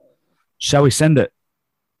Shall we send it?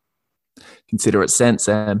 Consider it sent,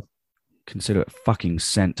 Sam. Consider it fucking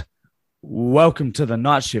sent. Welcome to the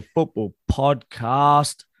Night Shift Football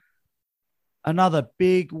Podcast. Another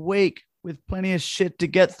big week with plenty of shit to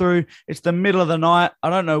get through. It's the middle of the night.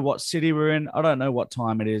 I don't know what city we're in. I don't know what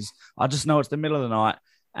time it is. I just know it's the middle of the night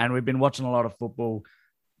and we've been watching a lot of football.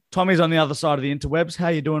 Tommy's on the other side of the interwebs. How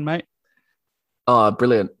you doing, mate? Oh,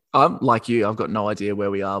 brilliant. I'm like you. I've got no idea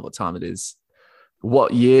where we are, what time it is,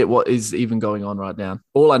 what year, what is even going on right now.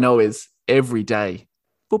 All I know is every day,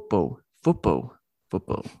 football, football,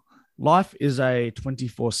 football. Life is a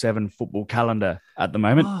 24/7 football calendar at the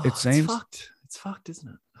moment, it seems. It's fucked, isn't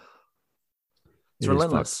it? It's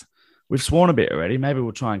relentless. We've sworn a bit already. Maybe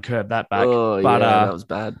we'll try and curb that back. Oh, but, yeah, that was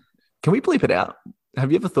bad. Can we bleep it out?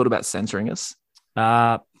 Have you ever thought about censoring us?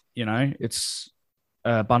 It's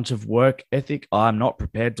a bunch of work ethic I'm not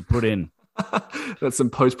prepared to put in. That's some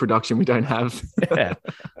post-production we don't have. Yeah.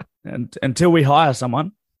 And until we hire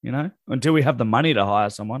someone, until we have the money to hire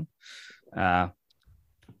someone,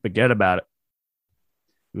 forget about it.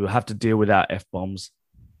 We will have to deal with our F-bombs.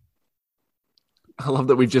 I love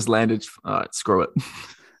that we've just landed. All right, screw it.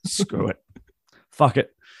 Screw it. Fuck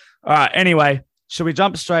it. All right. Anyway, should we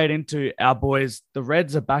jump straight into our boys? The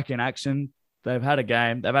Reds are back in action. They've had a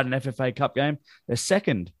game. They've had an FFA Cup game. They're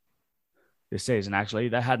second this season, actually.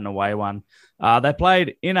 They had an away one. They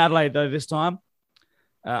played in Adelaide, though, this time.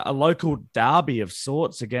 A local derby of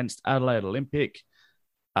sorts against Adelaide Olympic.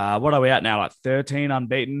 What are we at now? Like 13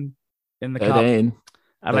 unbeaten in the 13. Cup.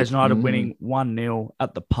 Adelaide United winning 1-0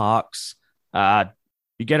 at the Parks.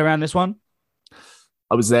 You get around this one?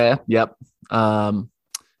 I was there. Yep.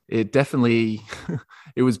 It definitely,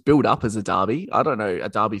 it was built up as a derby. I don't know, a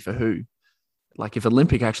derby for who? Like if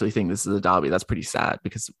Olympic actually think this is a derby, that's pretty sad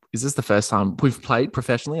because is this the first time we've played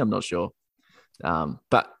professionally? I'm not sure.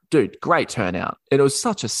 But dude, great turnout. It was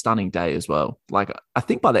such a stunning day as well. Like I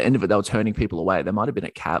think by the end of it, they were turning people away. There might've been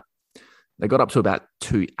a cap. They got up to about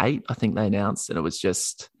 2-8, I think they announced. And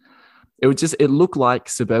it looked like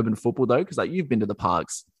suburban football though. Cause like you've been to the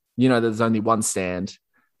Parks, there's only one stand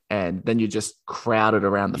and then you're just crowded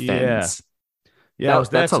around the fence. Yeah. I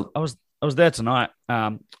was there tonight.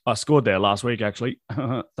 I scored there last week, actually.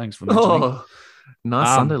 Thanks for mentioning. Oh,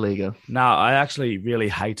 nice Sunday Liga. No, I actually really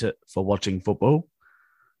hate it for watching football.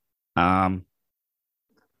 I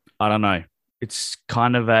don't know. It's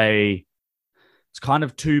kind of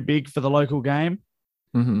too big for the local game,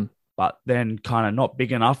 but then kind of not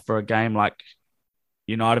big enough for a game like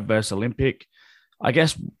United versus Olympic. I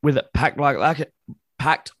guess with it packed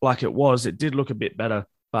like it was, it did look a bit better.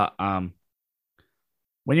 But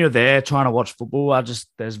when you're there trying to watch football,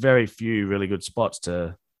 there's very few really good spots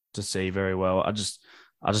to see very well. I just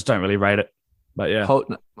don't really rate it. But yeah,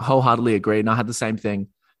 wholeheartedly agree. And I had the same thing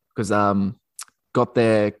because got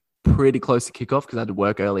there pretty close to kickoff because I had to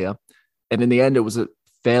work earlier. And in the end, it was a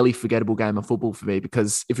fairly forgettable game of football for me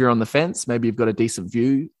because if you're on the fence, maybe you've got a decent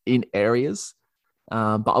view in areas.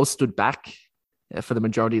 But I was stood back for the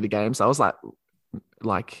majority of the game. So I was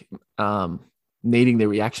like needing the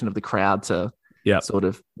reaction of the crowd to sort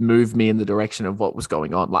of move me in the direction of what was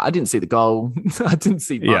going on. Like I didn't see the goal. I didn't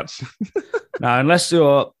see much. No, unless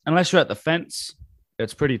you're at the fence,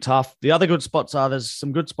 it's pretty tough. The other good spots there's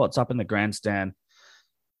some good spots up in the grandstand.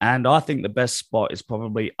 And I think the best spot is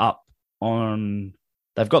probably up on,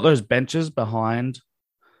 they've got those benches behind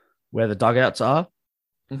where the dugouts are.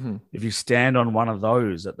 Mm-hmm. If you stand on one of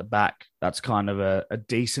those at the back, that's kind of a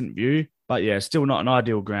decent view. But yeah, still not an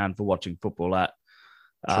ideal ground for watching football at.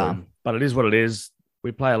 But it is what it is.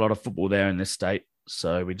 We play a lot of football there in this state,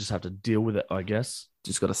 so we just have to deal with it, I guess.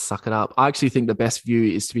 Just got to suck it up. I actually think the best view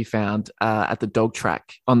is to be found at the dog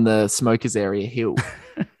track on the Smokers area hill.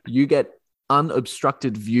 You get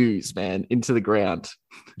unobstructed views, man, into the ground.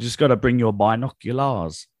 You just got to bring your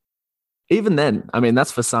binoculars. Even then, I mean,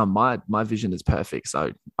 that's for some. My vision is perfect.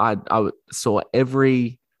 So I saw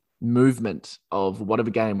every movement of whatever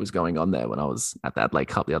game was going on there when I was at the Adelaide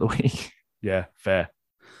Cup the other week. Yeah, fair.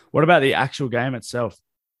 What about the actual game itself?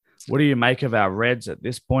 What do you make of our Reds at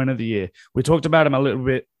this point of the year? We talked about them a little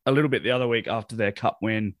bit the other week after their cup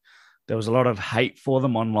win. There was a lot of hate for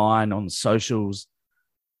them online on socials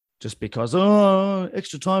just because,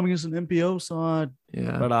 extra time against an NPL side.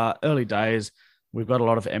 Yeah. But early days, we've got a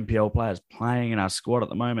lot of NPL players playing in our squad at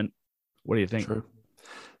the moment. What do you think? True.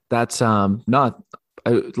 That's,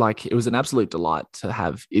 it was an absolute delight to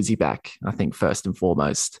have Izzy back, I think, first and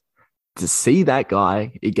foremost. To see that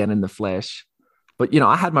guy again in the flesh. But,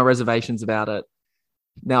 I had my reservations about it.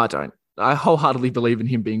 Now I don't. I wholeheartedly believe in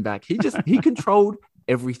him being back. He controlled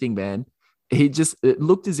everything, man. It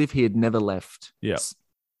looked as if he had never left. Yeah.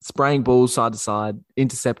 spraying balls side to side,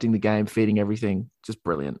 intercepting the game, feeding everything. Just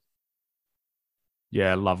brilliant.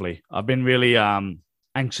 Yeah, lovely. I've been really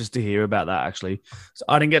anxious to hear about that, actually. So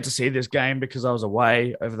I didn't get to see this game because I was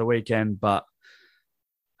away over the weekend, but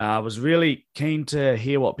I was really keen to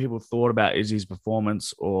hear what people thought about Izzy's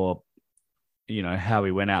performance or, how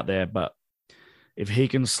he went out there. But if he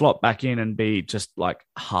can slot back in and be just like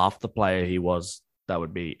half the player he was, that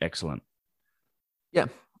would be excellent. Yeah,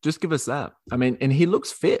 just give us that. I mean, and he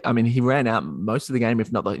looks fit. I mean, he ran out most of the game,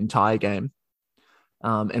 if not the entire game.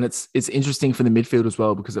 And it's interesting for the midfield as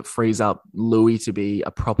well because it frees up Louis to be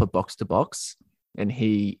a proper box to box, and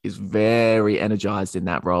he is very energized in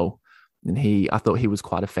that role. And I thought he was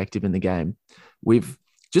quite effective in the game. We've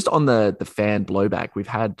just on the fan blowback, we've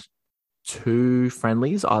had 2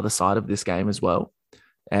 friendlies either side of this game as well,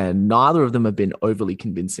 and neither of them have been overly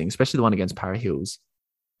convincing, especially the one against Para Hills.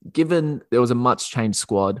 Given there was a much changed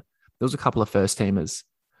squad, there was a couple of first teamers.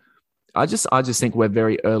 I just think we're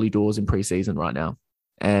very early doors in preseason right now.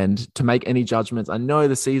 And to make any judgments, I know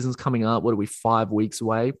the season's coming up. What are we, 5 weeks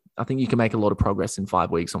away? I think you can make a lot of progress in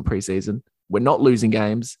 5 weeks on preseason. We're not losing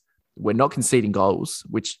games. We're not conceding goals,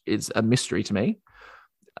 which is a mystery to me.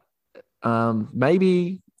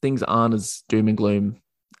 Maybe things aren't as doom and gloom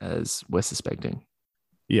as we're suspecting.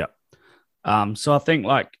 Yeah. So I think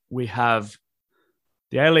we have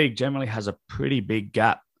the A-League generally has a pretty big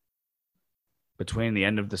gap between the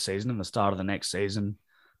end of the season and the start of the next season.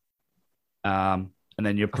 And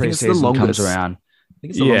then your preseason comes around. I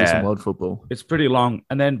think it's the longest in world football. It's pretty long.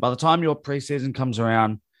 And then by the time your preseason comes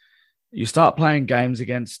around, you start playing games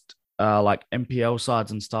against MPL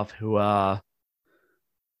sides and stuff who are,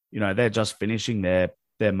 they're just finishing their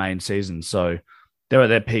main season. So they're at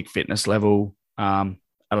their peak fitness level. Adelaide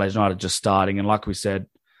United just starting. And like we said,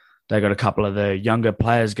 they got a couple of the younger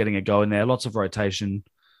players getting a go in there. Lots of rotation.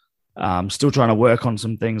 Still trying to work on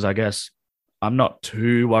some things, I guess. I'm not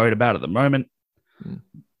too worried about at the moment.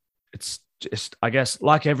 It's just, I guess,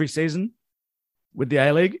 like every season with the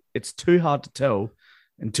A-League, it's too hard to tell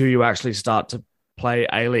until you actually start to play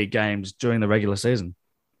A-League games during the regular season.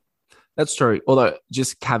 That's true. Although,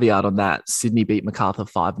 just caveat on that, Sydney beat Macarthur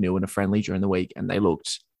 5-0 in a friendly during the week, and they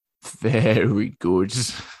looked very good.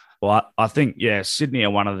 Well, I think, Sydney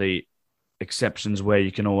are one of the exceptions where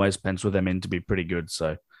you can always pencil them in to be pretty good.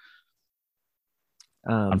 So,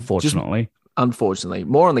 unfortunately.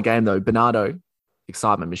 More on the game, though. Bernardo,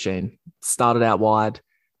 excitement machine, started out wide.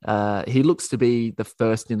 He looks to be the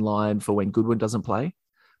first in line for when Goodwin doesn't play.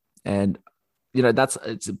 And,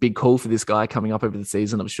 it's a big call for this guy coming up over the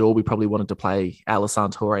season. I'm sure we probably wanted to play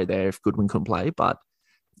Alassane Toure there if Goodwin couldn't play, but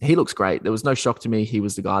he looks great. There was no shock to me. He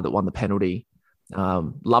was the guy that won the penalty.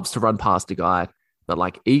 Loves to run past a guy,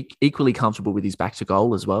 but equally comfortable with his back to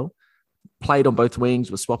goal as well. Played on both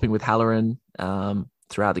wings, was swapping with Halloran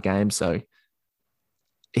throughout the game. So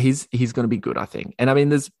he's going to be good, I think. And I mean,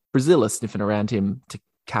 there's Brazil sniffing around him to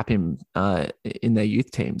cap him in their youth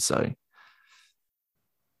team. So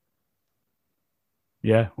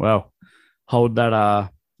yeah, well, hold that.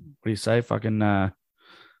 What do you say? Fucking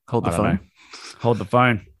hold the phone. Hold the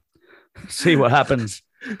phone. See what happens.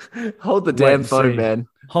 Hold the damn phone, man.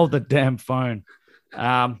 Hold the damn phone.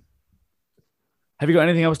 Have you got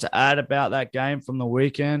anything else to add about that game from the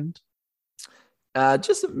weekend?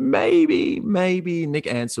 Just maybe Nick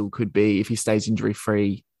Ansell could be, if he stays injury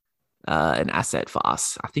free, an asset for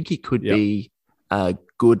us. I think he could be a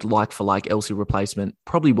good like-for-like Elsie replacement.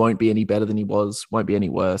 Probably won't be any better than he was, won't be any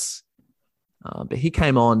worse. But he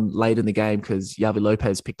came on late in the game because Yavi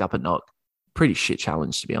Lopez picked up a knock. Pretty shit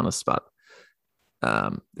challenge, to be honest. But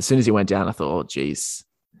as soon as he went down, I thought, oh, geez,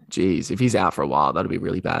 if he's out for a while, that'll be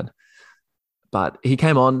really bad. But he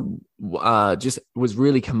came on, just was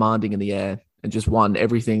really commanding in the air and just won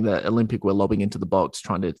everything that Olympic were lobbing into the box,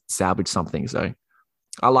 trying to salvage something. So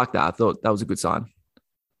I like that. I thought that was a good sign.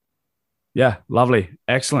 Yeah, lovely.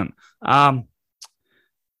 Excellent. How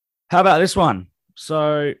about this one?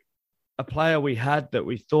 So a player we had that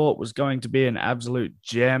we thought was going to be an absolute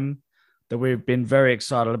gem that we've been very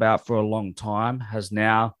excited about for a long time has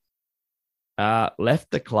now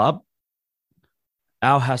left the club.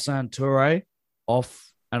 Alassane Toure,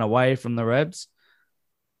 off and away from the Reds.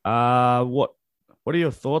 What are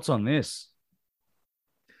your thoughts on this?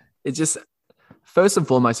 It just, first and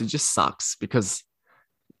foremost, it just sucks because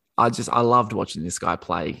I loved watching this guy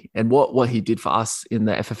play, and what he did for us in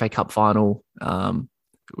the FFA Cup final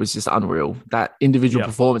was just unreal. That individual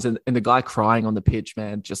performance and the guy crying on the pitch,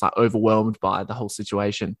 man, just like overwhelmed by the whole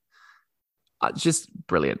situation. Just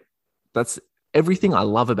brilliant. That's everything I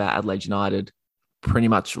love about Adelaide United, pretty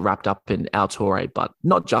much wrapped up in our Toure, but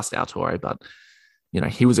not just our Toure, but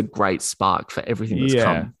he was a great spark for everything that's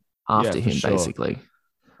come after him, sure. basically.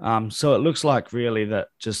 So it looks like really that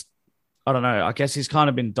just, I don't know, I guess he's kind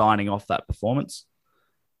of been dining off that performance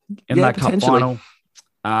in that cup final.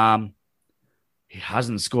 He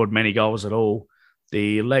hasn't scored many goals at all.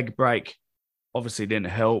 The leg break obviously didn't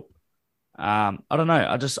help. I don't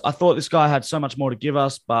know. I thought this guy had so much more to give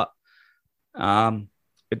us, but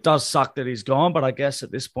it does suck that he's gone. But I guess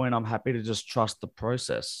at this point, I'm happy to just trust the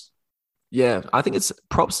process. Yeah, I think it's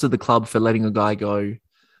props to the club for letting a guy go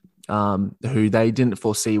who they didn't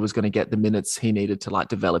foresee was going to get the minutes he needed to like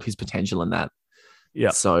develop his potential in that.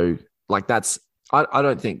 Yeah. So like I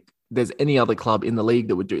don't think there's any other club in the league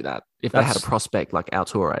that would do that if they had a prospect like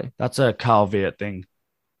Altuve. That's a Carl Viet thing.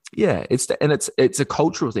 Yeah, it's a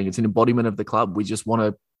cultural thing. It's an embodiment of the club. We just want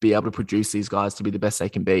to be able to produce these guys to be the best they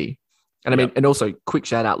can be. And I mean, and also quick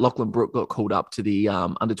shout out, Lachlan Brook got called up to the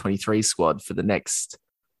under 23 squad for the next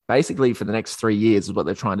 3 years is what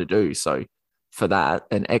they're trying to do. So for that,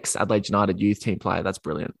 an ex-Adelaide United youth team player, that's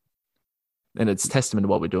brilliant. And it's testament to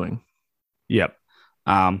what we're doing. Yep.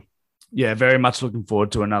 Very much looking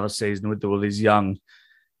forward to another season with all these young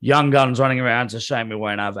guns running around. It's a shame we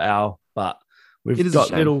won't have Al, but we've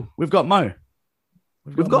got Mo. We've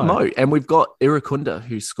got Mo, and we've got Irakunda,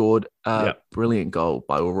 who scored a brilliant goal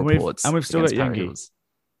by all reports. And we've still got Youngie.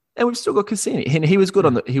 And we've still got Cassini. He was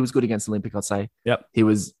good he was good against Olympic, I'd say. Yep. He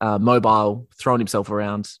was mobile, throwing himself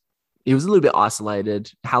around. He was a little bit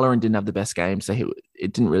isolated. Halloran didn't have the best game, so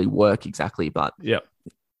it didn't really work exactly. But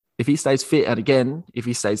if he stays fit, and again, if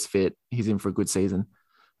he stays fit, he's in for a good season.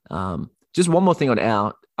 Just one more thing on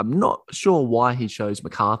Al. I'm not sure why he chose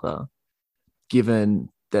MacArthur, given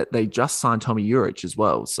that they just signed Tommy Urich as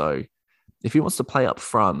well. So if he wants to play up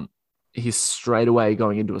front, he's straight away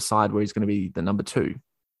going into a side where he's going to be the number 2.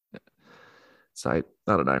 So I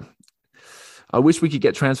don't know. I wish we could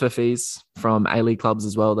get transfer fees from A-League clubs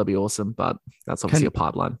as well. That'd be awesome, but that's obviously a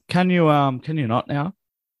pipeline. Can you not now?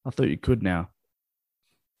 I thought you could now.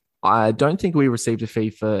 I don't think we received a fee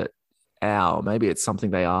for Al. Maybe it's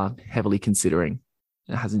something they are heavily considering.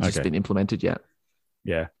 It hasn't just been implemented yet.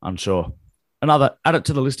 Yeah, unsure. Add it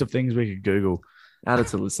to the list of things we could Google. Add it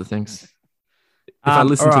to the list of things. If I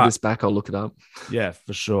listen to this back, I'll look it up. Yeah,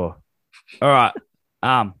 for sure. All right.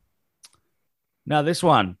 Now this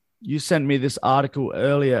one, you sent me this article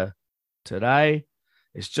earlier today.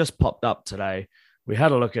 It's just popped up today. We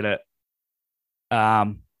had a look at it.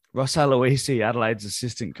 Ross Aloisi, Adelaide's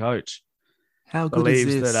assistant coach, how good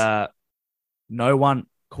believes is this? that no one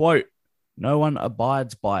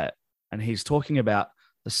abides by it. And he's talking about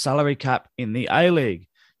the salary cap in the A-League.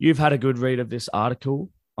 You've had a good read of this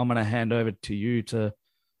article. I'm going to hand over to you to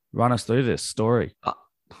run us through this story.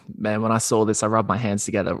 Man, when I saw this, I rubbed my hands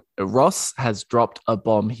together. Ross has dropped a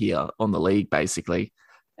bomb here on the league, basically.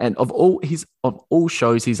 And of all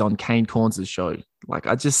shows, he's on Kane Corns' show. Like,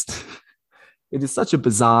 it is such a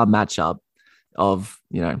bizarre matchup of,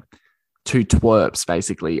 two twerps,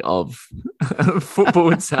 basically, of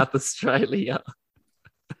football in South Australia.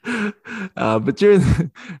 But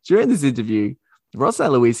during this interview, Ross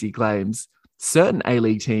Aloisi claims certain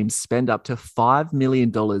A-League teams spend up to $5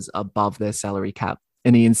 million above their salary cap.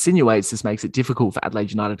 And he insinuates this makes it difficult for Adelaide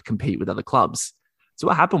United to compete with other clubs. So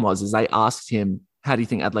what happened was they asked him, how do you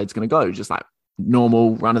think Adelaide's going to go? Just like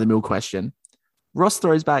normal run-of-the-mill question. Ross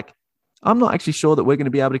throws back, I'm not actually sure that we're going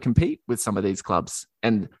to be able to compete with some of these clubs.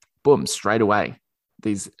 And boom, straight away,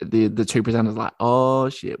 the two presenters are like, oh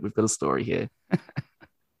shit, we've got a story here.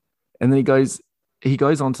 And then he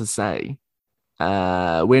goes on to say,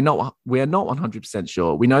 we're not 100%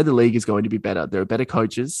 sure. We know the league is going to be better. There are better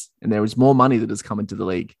coaches and there is more money that has come into the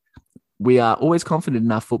league. We are always confident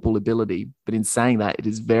in our football ability, but in saying that, it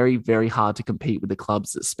is very, very hard to compete with the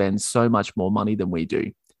clubs that spend so much more money than we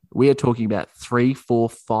do. We are talking about $3,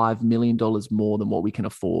 $4, $5 million more than what we can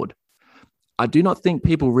afford. I do not think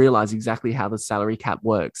people realize exactly how the salary cap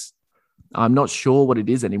works. I'm not sure what it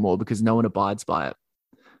is anymore because no one abides by it.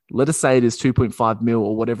 Let us say it is 2.5 mil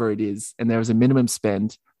or whatever it is, and there is a minimum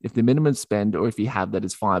spend. If the minimum spend, or if you have that,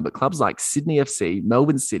 is fine. But clubs like Sydney FC,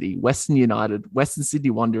 Melbourne City, Western United, Western Sydney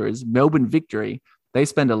Wanderers, Melbourne Victory, they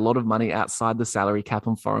spend a lot of money outside the salary cap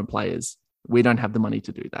on foreign players. We don't have the money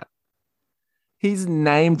to do that. He's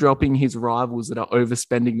name dropping his rivals that are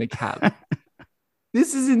overspending the cap.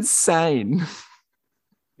 This is insane.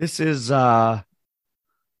 This is well,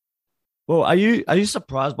 are you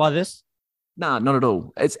surprised by this? Nah, not at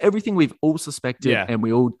all. It's everything we've all suspected and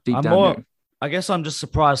we all deep down knew. I guess I'm just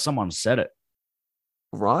surprised someone said it.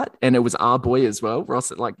 Right? And it was our boy as well.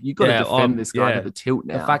 Ross, like, you got to defend this guy to the tilt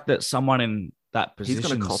now. The fact that someone in that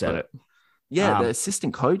position said it. Yeah, the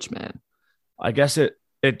assistant coach, man. I guess it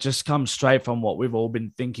it just comes straight from what we've all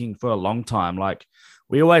been thinking for a long time. Like,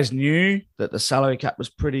 we always knew that the salary cap was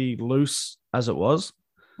pretty loose as it was.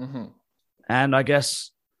 Mm-hmm. And I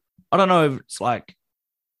guess, I don't know if it's like,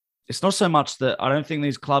 it's not so much that I don't think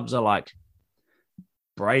these clubs are like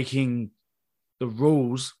breaking the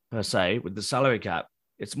rules per se with the salary cap.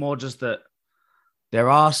 It's more just that there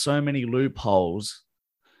are so many loopholes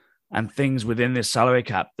and things within this salary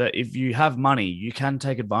cap that if you have money, you can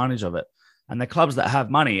take advantage of it. And the clubs that have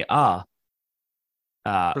money are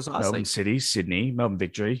Melbourne City, Sydney, Melbourne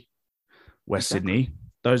Victory, West Sydney,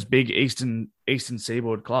 those big Eastern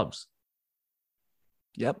Seaboard clubs.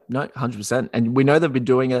 Yep, no, 100%. And we know they've been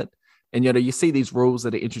doing it. And, you see these rules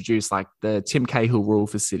that are introduced, like the Tim Cahill rule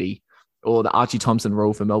for City or the Archie Thompson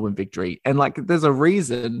rule for Melbourne Victory. And like, there's a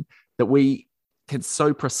reason that we can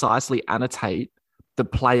so precisely annotate the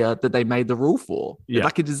player that they made the rule for. Yeah.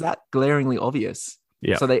 Like, it is that glaringly obvious.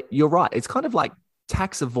 Yeah. So you're right. It's kind of like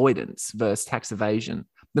tax avoidance versus tax evasion.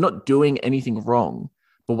 They're not doing anything wrong,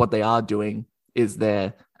 but what they are doing is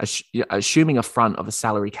they're assuming a front of a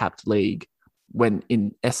salary capped league when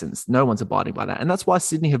in essence, no one's abiding by that. And that's why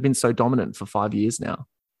Sydney have been so dominant for 5 years now.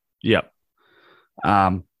 Yep.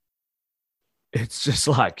 It's just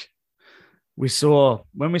like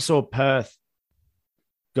when we saw Perth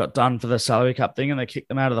got done for the salary cap thing and they kicked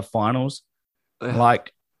them out of the finals,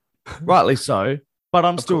 like rightly so, but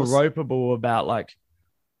I'm still ropeable about like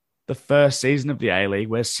the first season of the A-League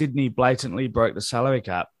where Sydney blatantly broke the salary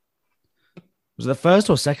cap. Was it the first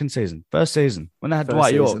or second season? First season when they had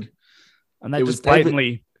Dwight York. And they just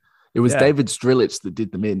blatantly... It was David Strilic that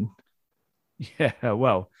did them in. Yeah,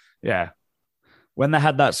 well, yeah. When they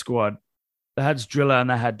had that squad, they had Driller and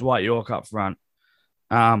they had Dwight York up front.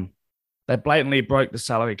 They blatantly broke the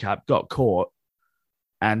salary cap, got caught,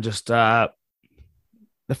 and just the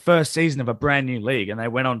first season of a brand new league, and they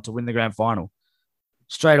went on to win the grand final.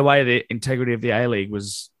 Straight away, the integrity of the A-League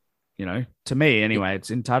was, to me anyway, it's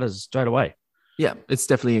in tatters straight away. Yeah, it's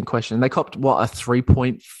definitely in question. They copped a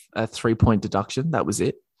 3-point deduction. That was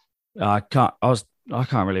it. I can't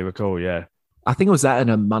really recall. Yeah, I think it was that and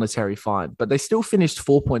a monetary fine, but they still finished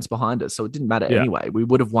 4 points behind us, so it didn't matter anyway. We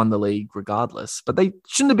would have won the league regardless, but they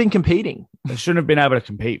shouldn't have been competing. They shouldn't have been able to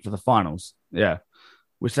compete for the finals. Yeah,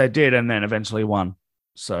 which they did, and then eventually won.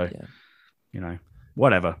 So,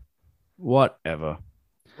 whatever.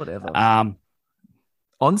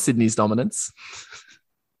 On Sydney's dominance.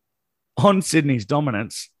 On Sydney's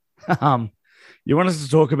dominance, you want us to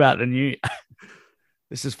talk about the new...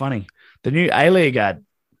 This is funny. The new A-League ad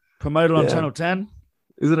promoted on Channel 10.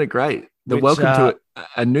 Isn't it great? Welcome to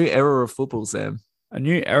a new era of football, Sam. A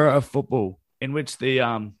new era of football in which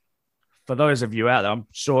for those of you out there, I'm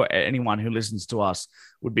sure anyone who listens to us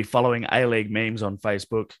would be following A-League memes on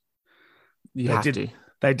Facebook.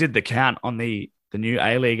 They did the count on the new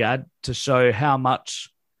A-League ad to show how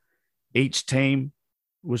much each team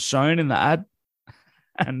was shown in the ad.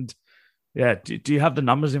 And do you have the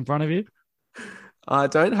numbers in front of you? I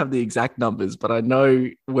don't have the exact numbers, but I know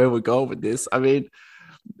where we're going with this. I mean,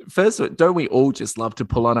 first, don't we all just love to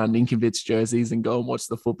pull on our Ninkovic jerseys and go and watch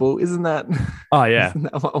the football? Isn't that? Oh, yeah. Isn't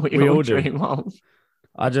that what we all dream of?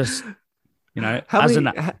 I just, as an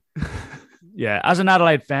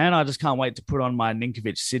Adelaide fan, I just can't wait to put on my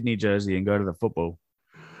Ninkovic Sydney jersey and go to the football.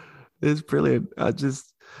 It's brilliant.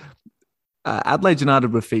 Adelaide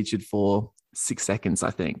United were featured for 6 seconds,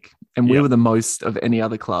 I think. And we were the most of any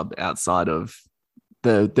other club outside of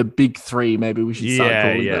the big three, maybe we should start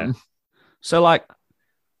calling them. So,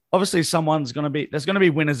 obviously there's going to be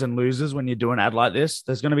winners and losers when you do an ad like this.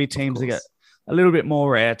 There's going to be teams that get a little bit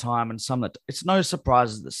more airtime and some that... It's no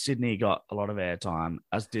surprises that Sydney got a lot of airtime,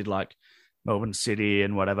 as did Melbourne City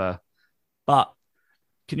and whatever. But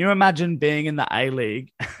can you imagine being in the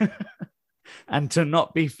A-League and to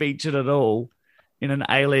not be featured at all in an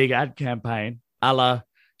A-League ad campaign a la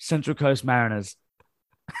Central Coast Mariners?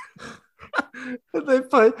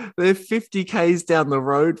 They're 50 Ks down the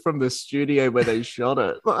road from the studio where they shot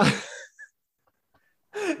it. The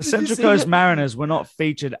Central Coast Mariners were not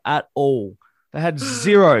featured at all. They had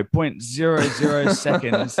 0.00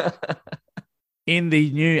 seconds in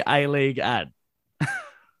the new A-League ad.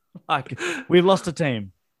 We've lost a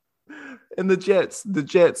team. And the Jets,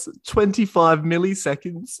 25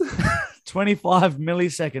 milliseconds. 25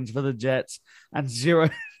 milliseconds for the Jets and 0.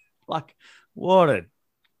 What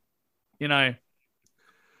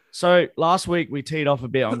So last week we teed off a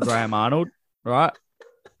bit on Graham Arnold, right?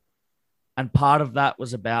 And part of that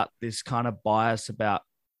was about this kind of bias about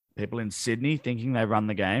people in Sydney thinking they run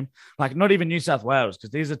the game. Not even New South Wales,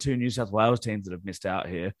 because these are two New South Wales teams that have missed out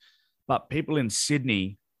here. But people in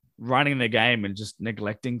Sydney running the game and just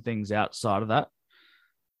neglecting things outside of that.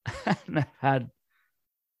 and had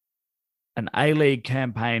an A-League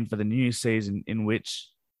campaign for the new season in which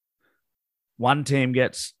one team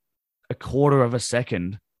gets a quarter of a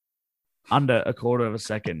second, under a quarter of a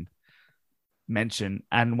second mention,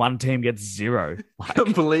 and one team gets zero.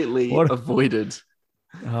 Completely avoided.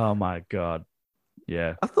 Oh my God.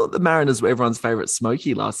 Yeah. I thought the Mariners were everyone's favorite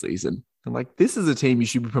Smokey last season. I'm like, this is a team you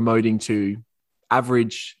should be promoting to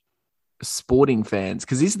average sporting fans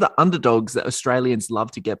because these are the underdogs that Australians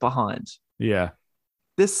love to get behind. Yeah.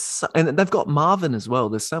 And they've got Marvin as well.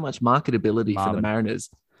 There's so much marketability for the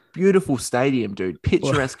Mariners. Beautiful stadium, dude.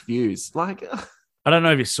 Picturesque views. Like, I don't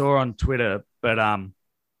know if you saw on Twitter, but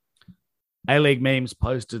A-League Memes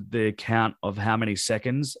posted the count of how many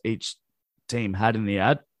seconds each team had in the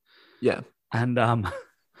ad. Yeah. And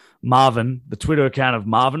Marvin, the Twitter account of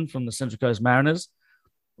Marvin from the Central Coast Mariners,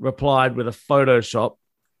 replied with a Photoshop.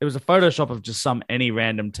 It was a Photoshop of just any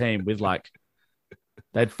random team with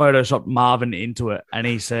they'd Photoshopped Marvin into it. And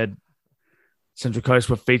he said Central Coast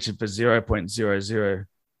were featured for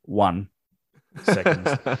 0.001 seconds.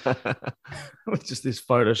 With just this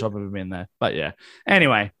Photoshop of him in there. But yeah.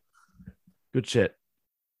 Anyway, good shit.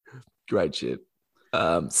 Great shit.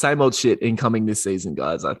 Same old shit incoming this season,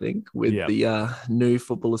 guys, I think, with the new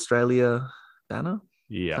Football Australia banner.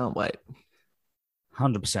 Yeah. Can't wait.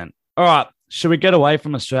 100%. All right. Should we get away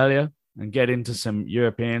from Australia and get into some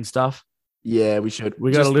European stuff? Yeah, we should.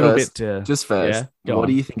 We got a little bit to just first. Yeah, what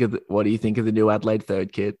do you think of the new Adelaide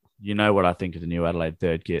third kit? You know what I think of the new Adelaide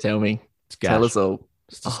third kit. Tell me. It's gash. Tell us all.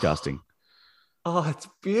 It's disgusting. Oh, it's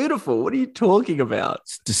beautiful. What are you talking about?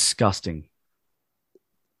 It's disgusting.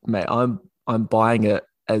 Mate, I'm buying it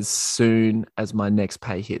as soon as my next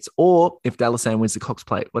pay hits. Or if Dallasan wins the Cox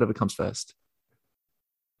Plate, whatever comes first.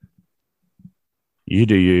 You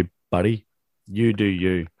do you, buddy. You do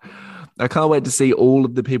you. I can't wait to see all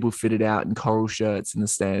of the people fitted out in coral shirts in the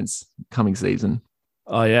stands coming season.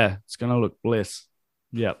 Oh, yeah. It's going to look bliss.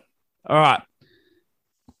 Yep. All right.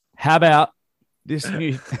 How about this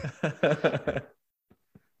new...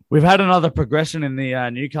 We've had another progression in the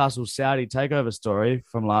Newcastle Saudi takeover story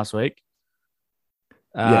from last week.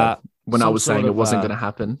 When I was saying it wasn't going to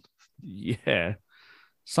happen. Yeah.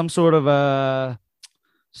 Some sort of a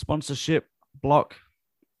sponsorship block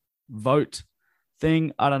vote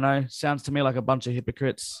thing. I don't know. Sounds to me like a bunch of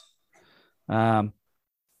hypocrites.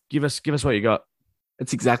 Give us what you got.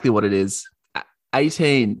 It's exactly what it is.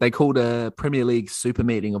 18, they called a Premier League super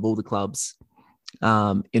meeting of all the clubs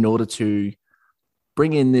in order to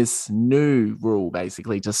bring in this new rule,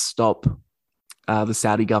 basically, to stop the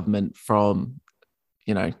Saudi government from,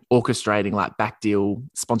 orchestrating like back deal,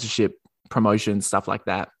 sponsorship, promotion, stuff like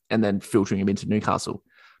that, and then filtering them into Newcastle.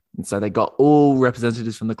 And so they got all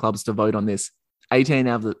representatives from the clubs to vote on this. 18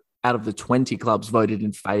 out of the 20 clubs voted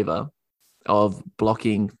in favor of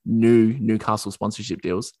blocking new Newcastle sponsorship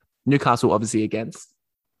deals. Newcastle obviously against.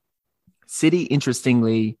 City,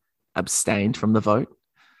 interestingly, abstained from the vote.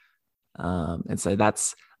 And so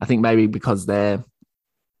that's, I think maybe because they're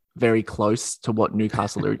very close to what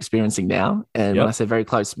Newcastle are experiencing now. And when I say very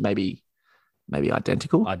close, maybe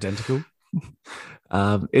identical.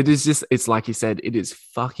 It is just, it's like you said, it is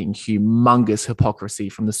fucking humongous hypocrisy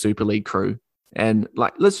from the Super League crew. And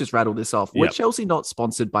let's just rattle this off. Were Chelsea not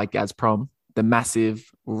sponsored by Gazprom, the massive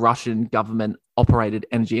Russian government operated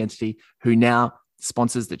energy entity who now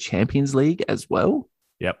sponsors the Champions League as well?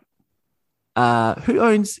 Yep. Who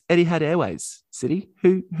owns Etihad Airways? City?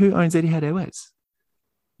 Who owns Etihad Airways?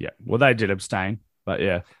 Yeah. Well, they did abstain, but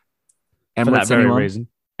yeah. Emirates, for that very reason.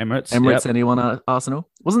 Emirates, anyone? Arsenal?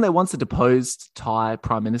 Wasn't there once a deposed Thai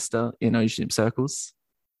prime minister in ownership circles?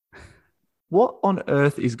 What on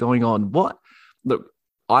earth is going on? Look,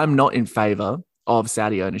 I'm not in favor of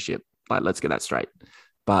Saudi ownership. Let's get that straight.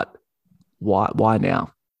 But why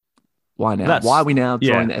now? Why now? Why are we now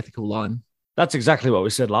drawing the ethical line? That's exactly what we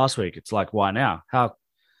said last week. It's like, why now? How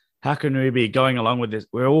can we be going along with this?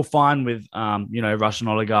 We're all fine with, Russian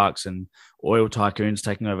oligarchs and oil tycoons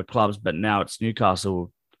taking over clubs, but now it's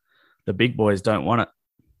Newcastle. The big boys don't want it.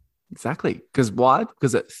 Exactly. Because why?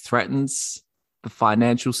 Because it threatens the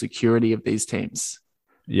financial security of these teams.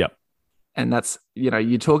 Yep. And that's,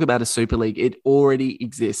 you talk about a Super League, it already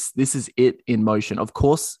exists. This is it in motion. Of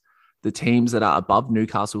course, the teams that are above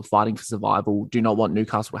Newcastle fighting for survival do not want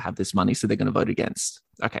Newcastle to have this money, so they're going to vote against.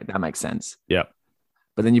 Okay, that makes sense. Yeah.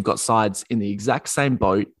 But then you've got sides in the exact same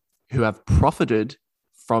boat who have profited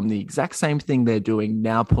from the exact same thing they're doing,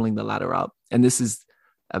 now pulling the ladder up. And this is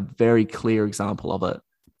a very clear example of it.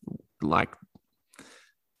 I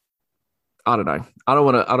don't know. I don't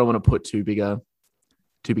want to put too big a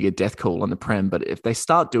death call on the Prem, but if they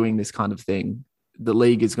start doing this kind of thing, the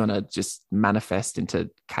league is going to just manifest into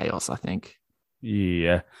chaos, I think.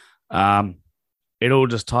 Yeah. It all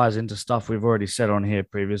just ties into stuff we've already said on here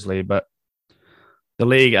previously, but the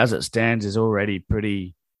league as it stands is already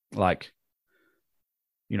pretty like,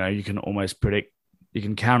 you can almost predict, you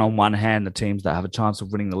can count on one hand the teams that have a chance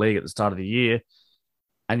of winning the league at the start of the year.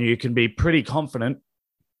 And you can be pretty confident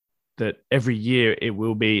that every year it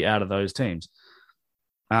will be out of those teams.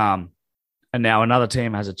 And now another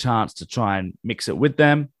team has a chance to try and mix it with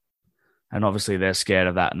them. And obviously they're scared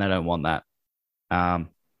of that and they don't want that. I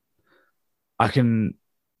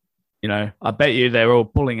bet you they're all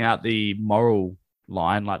pulling out the moral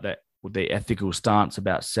line, like that with the ethical stance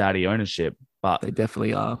about Saudi ownership. But they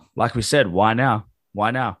definitely are. Like we said, why now?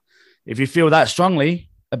 Why now? If you feel that strongly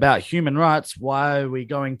about human rights, why are we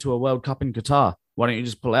going to a World Cup in Qatar? Why don't you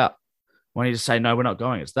just pull out? Why don't you just say, no, we're not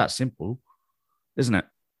going? It's that simple, isn't it?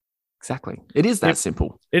 Exactly. It is that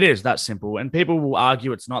simple. It is that simple. And people will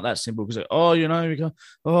argue it's not that simple because,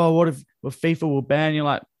 what if FIFA will ban you?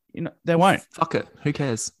 Like, they won't. Fuck it. Who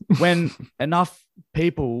cares? When enough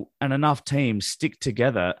people and enough teams stick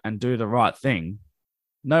together and do the right thing,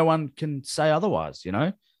 no one can say otherwise,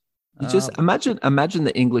 You just imagine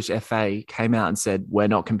the English FA came out and said, we're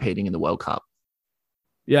not competing in the World Cup.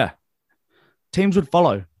 Yeah. Teams would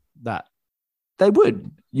follow that. They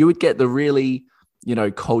would. You would get the really,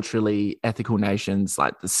 culturally ethical nations,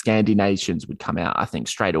 like the Scandi nations would come out, I think,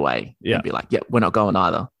 straight away. Yeah. And be like, we're not going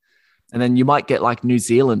either. And then you might get like New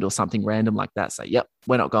Zealand or something random like that say, yep,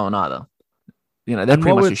 we're not going either. They're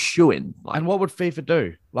pretty much a shoo-in. And what would FIFA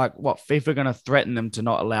do? Like, what, FIFA going to threaten them to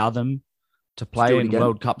not allow them to play in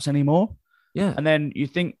World Cups anymore? Yeah. And then you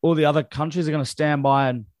think all the other countries are going to stand by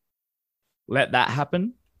and let that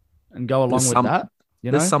happen and go along with that?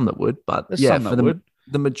 There's some that would, but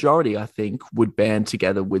the majority, I think, would band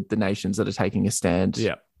together with the nations that are taking a stand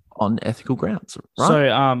on ethical grounds. Right?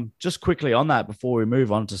 So just quickly on that, before we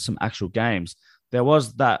move on to some actual games, there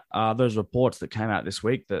was that those reports that came out this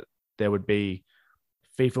week that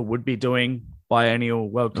FIFA would be doing biennial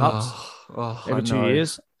World Cups every 2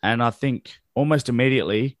 years. And I think almost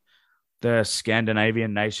immediately the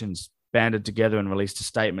Scandinavian nations banded together and released a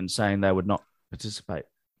statement saying they would not participate.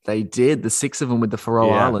 They did. The 6 of them with the Faroe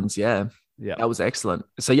Islands. Yeah. Yeah. That was excellent.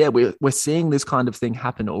 So, we're seeing this kind of thing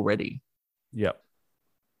happen already. Yep.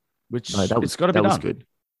 Which it's got to be done. That was good.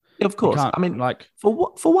 Yeah, of course. I mean, like for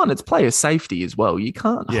one, it's player safety as well. You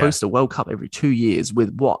can't host a World Cup every 2 years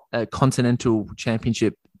with a continental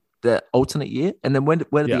championship the alternate year, and then when do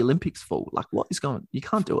the Olympics fall? Like, what is going? You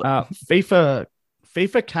can't do it. FIFA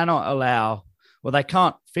cannot allow. Well, they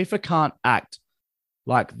can't. FIFA can't act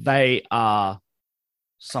like they are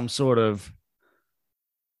some sort of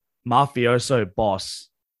mafioso boss.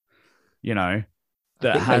 They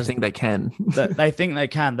think they can. that they think they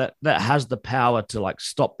can. That has the power to like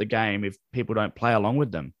stop the game if people don't play along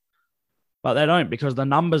with them, but they don't because the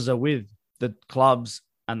numbers are with the clubs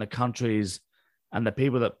and the countries. And the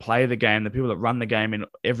people that play the game, the people that run the game in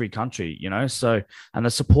every country, so, and the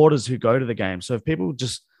supporters who go to the game. So if people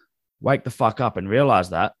just wake the fuck up and realize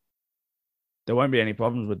that, there won't be any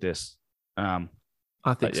problems with this. I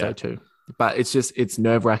think so too. But it's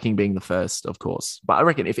nerve-wracking being the first, of course. But I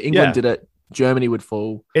reckon if England did it, Germany would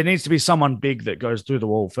fall. It needs to be someone big that goes through the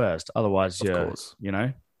wall first. Otherwise, because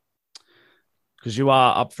you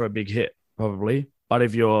are up for a big hit, probably. But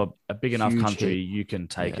if you're a big enough country, you can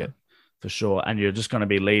take it. For sure. And you're just going to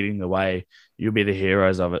be leading the way. You'll be the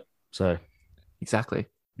heroes of it. So, exactly.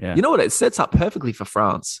 Yeah. You know what? It sets up perfectly for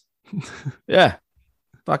France. Yeah.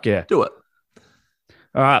 Fuck yeah. Do it.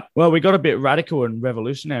 All right. Well, we got a bit radical and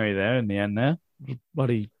revolutionary there in the end there.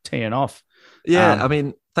 Bloody teeing off. Yeah. I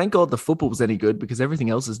mean, thank God the football's any good because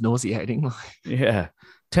everything else is nauseating. Yeah.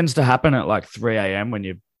 Tends to happen at like 3 a.m. when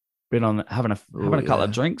you've been on having a couple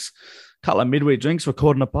of drinks, couple of midweek drinks,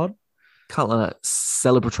 recording a pod. Couple of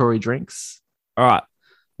celebratory drinks. All right,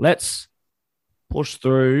 let's push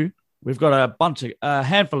through. We've got a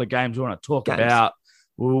handful of games we want to talk about.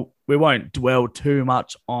 We won't dwell too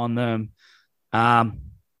much on them.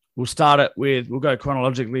 We'll go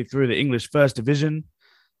chronologically through the English First Division.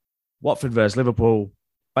 Watford versus Liverpool,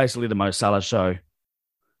 basically the Mo Salah show.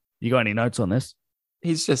 You got any notes on this?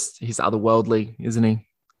 He's otherworldly, isn't he?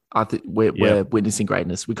 I think we're witnessing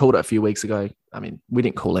greatness. We called it a few weeks ago. I mean, we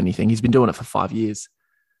didn't call anything. He's been doing it for 5 years.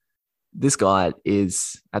 This guy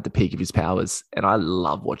is at the peak of his powers, and I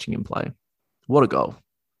love watching him play. What a goal.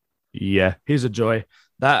 Yeah, he's a joy.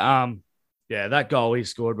 That goal he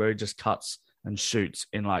scored where he just cuts and shoots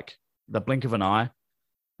in like the blink of an eye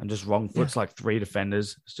and just wrong foots like 3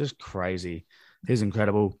 defenders. It's just crazy. He's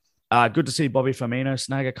incredible. Good to see Bobby Firmino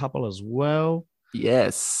snag a couple as well.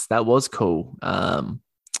 Yes, that was cool. He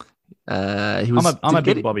was. I'm a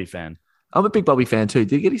big Bobby fan. I'm a big Bobby fan too.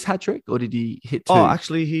 Did he get his hat trick or did he hit two? Oh,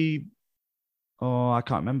 actually, I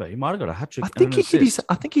can't remember. He might have got a hat trick. I think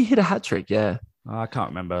he hit a hat trick. Yeah. I can't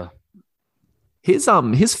remember.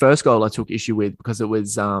 His first goal I took issue with because it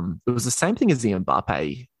was the same thing as the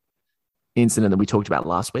Mbappe incident that we talked about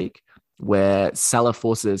last week, where Salah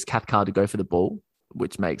forces Cathcart to go for the ball,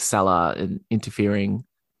 which makes Salah an interfering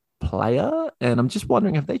player. And I'm just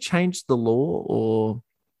wondering, have they changed the law, or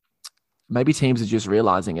maybe teams are just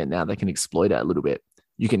realizing it now? They can exploit it a little bit.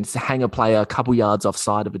 You can hang a player a couple yards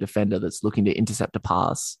offside of a defender that's looking to intercept a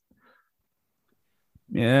pass.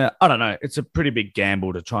 Yeah, I don't know. It's a pretty big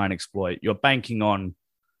gamble to try and exploit. You're banking on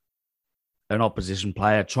an opposition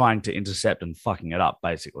player trying to intercept and fucking it up,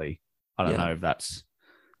 basically. I don't know if that's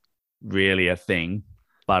really a thing,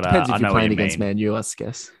 but depends if I know you're playing what you against mean. Man U, I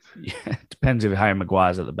guess. Yeah, depends if Harry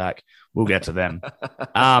Maguire's at the back. We'll get to them.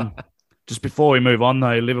 Just before we move on,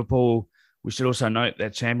 though, Liverpool, we should also note their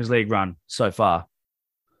Champions League run so far.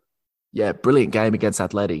 Yeah, brilliant game against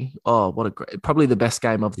Atleti. Oh, what a great, probably the best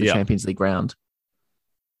game of the Champions League round.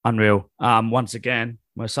 Unreal. Once again,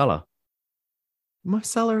 Mo Salah. Mo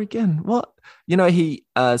Salah again. What? He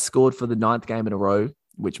scored for the 9th game in a row,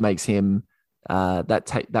 which makes him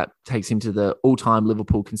that takes him to the all-time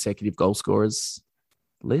Liverpool consecutive goal scorers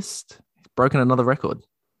list. He's broken another record.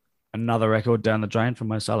 Another record down the drain from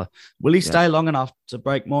Mo Salah. Will he stay long enough to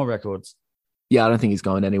break more records? Yeah, I don't think he's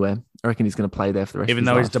going anywhere. I reckon he's going to play there for the rest of his life.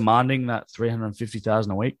 Even though he's demanding that $350,000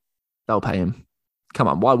 a week? They'll pay him. Come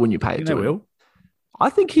on, why wouldn't you pay it to him? Will? I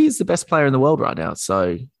think he's the best player in the world right now.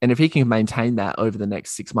 So, and if he can maintain that over the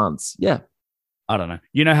next 6 months, yeah. I don't know.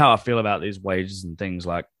 You know how I feel about these wages and things.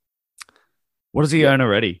 Like, what does he earn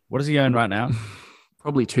already? What does he earn right now?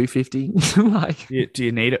 Probably 250. Do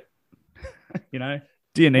you need it? Do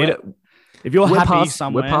you need it? If you're happy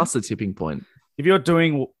somewhere, we're past the tipping point. If you're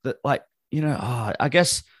doing I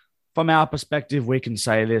guess from our perspective, we can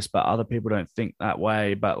say this, but other people don't think that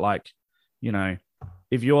way. But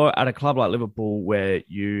if you're at a club like Liverpool where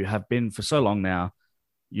you have been for so long now,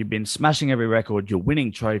 you've been smashing every record, you're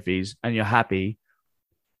winning trophies, and you're happy,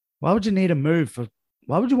 why would you need a move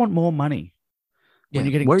why would you want more money? When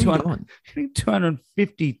you're getting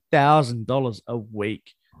 $250,000 a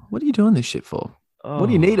week. What are you doing this shit for? Oh. What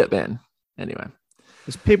do you need it, Ben? Anyway.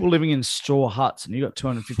 There's people living in straw huts and you got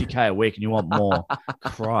 $250K a week and you want more.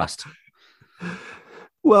 Christ.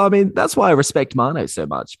 Well, I mean, that's why I respect Mane so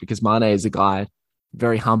much, because Mane is a guy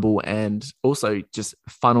very humble and also just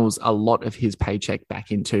funnels a lot of his paycheck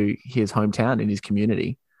back into his hometown and his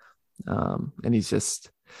community. And he's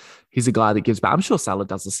a guy that gives back. I'm sure Salah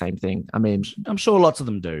does the same thing. I mean, I'm sure lots of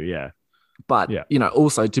them do. Yeah. But,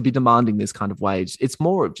 also to be demanding this kind of wage, it's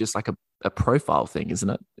more of just like a profile thing, isn't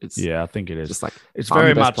it? I think it is. Just like, it's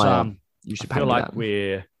very much, you should I feel like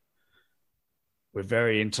we're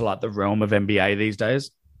very into like the realm of NBA these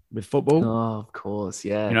days with football. Oh, of course.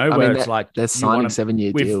 Yeah. It's like they're signing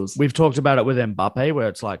 7-year deals. We've talked about it with Mbappe, where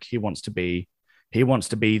it's like he wants to be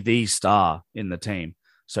the star in the team.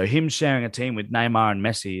 So him sharing a team with Neymar and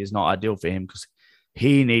Messi is not ideal for him because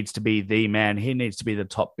he needs to be the man. He needs to be the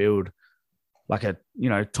top build, like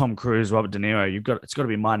Tom Cruise, Robert De Niro. It's got to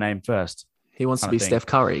be my name first. He wants to be Steph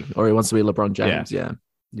Curry, or he wants to be LeBron James. Yeah.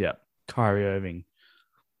 Kyrie Irving,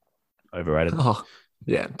 overrated. Oh,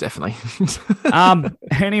 yeah, definitely.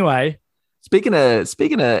 Anyway, speaking of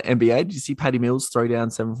NBA, did you see Patty Mills throw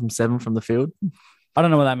down 7 from 7 from the field? I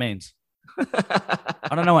don't know what that means.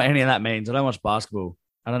 I don't know what any of that means. I don't watch basketball.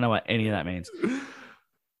 I don't know what any of that means.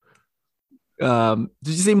 Did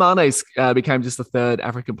you see Mane became just the 3rd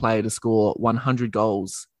African player to score 100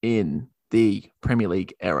 goals in the Premier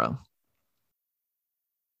League era?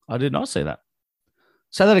 I did not see that.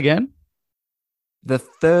 Say that again. The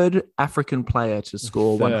 3rd African player to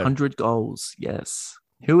score 100 goals. Yes.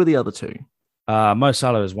 Who are the other 2? Mo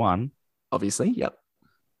Salah is one. Obviously, yep.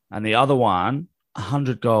 And the other one,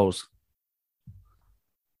 100 goals.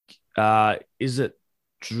 Is it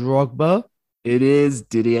Drogba? It is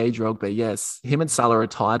Didier Drogba, yes. Him and Salah are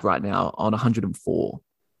tied right now on 104.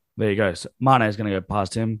 There you go. So Mane is going to go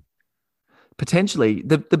past him. Potentially.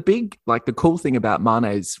 The cool thing about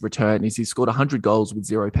Mane's return is he scored 100 goals with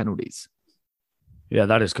 0 penalties. Yeah,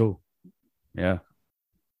 that is cool. Yeah.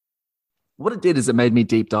 What it did is it made me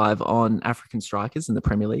deep dive on African strikers in the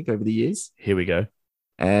Premier League over the years. Here we go.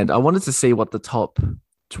 And I wanted to see what the top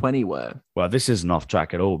 20 were. Well, this isn't off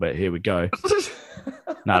track at all, but here we go.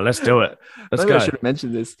 No, let's do it. Let's Maybe go. I should have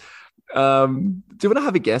mentioned this. Do you want to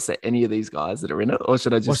have a guess at any of these guys that are in it? Or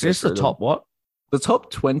should I just... What's this, the top what? The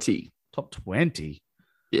top 20. Top 20?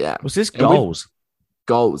 Yeah. Was this goals?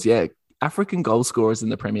 Goals, yeah. African goal scorers in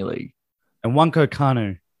the Premier League. And Wanko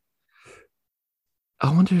Kanu.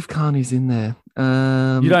 I wonder if Carney's in there.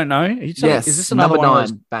 You don't know? Yes. Is this another number one 9? of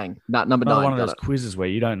those, Bang. Number another 9. one of Got those it. quizzes where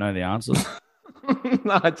you don't know the answers?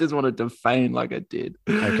 I just wanted to feign like I did.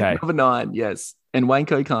 Okay. Number 9, yes. And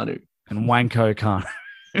Wanko Kanu. And Wanko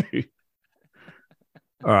Kanu.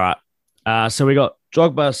 All right. So we got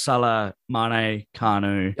Drogba, Salah, Mane,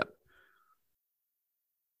 Kanu, Yep.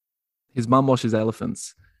 His mum washes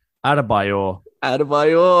elephants. Adebayor.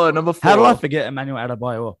 Adebayor, number 4. How do I forget Emmanuel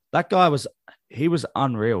Adebayor? That guy was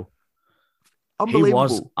unreal. Unbelievable. He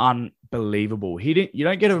was unbelievable. You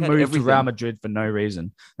don't get a He had move to everything. Real Madrid for no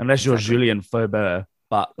reason, unless you're Exactly. Julian Faubert,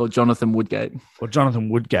 Or Jonathan Woodgate. or Jonathan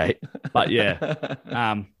Woodgate. But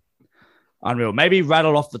yeah, unreal. Maybe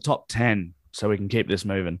rattle off the top 10 so we can keep this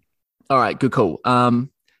moving. All right, good call. Efan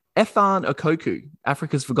Okoku,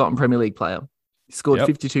 Africa's forgotten Premier League player. He scored Yep.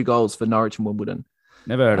 52 goals for Norwich and Wimbledon.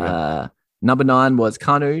 Never heard of him. Number 9 was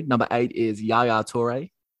Kanu. Number 8 is Yaya Toure.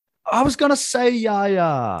 I was gonna say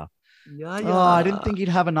Yaya. Yaya. Oh, I didn't think he'd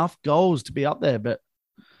have enough goals to be up there, but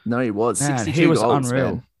No, he was. man, 62 he was goals, unreal.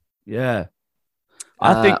 man. Yeah,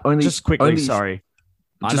 I think only- just quickly. only- Sorry,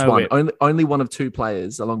 I Just know one. we're- Only one of 2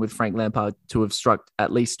 players, along with Frank Lampard, to have struck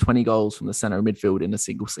at least 20 goals from the center of midfield in a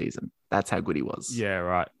single season. That's how good he was. Yeah,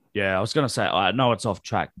 right. Yeah, I was gonna say I know it's off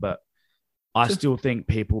track, but I still think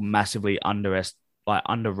people massively underrate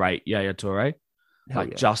Yaya Toure. Hell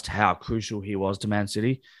yeah. Just how crucial he was to Man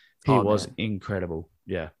City. He Oh, was man. incredible.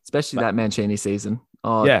 Yeah. Especially that Mancini season.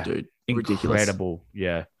 Oh, Yeah. dude. Ridiculous. Incredible.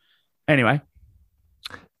 Yeah. Anyway,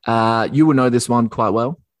 You will know this one quite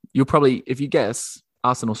well. You'll probably, if you guess,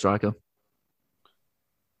 Arsenal striker.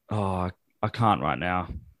 I can't right now.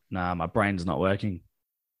 Nah, my brain's not working.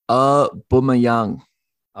 Aubameyang.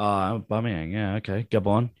 Aubameyang. Yeah, okay.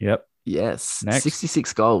 Gabon. Yep. Yes. Next.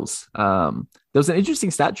 66 goals. There was an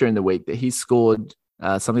interesting stat during the week that he scored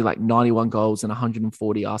something like 91 goals in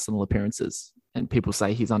 140 Arsenal appearances. And people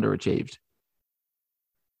say he's underachieved.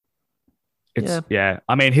 Yeah.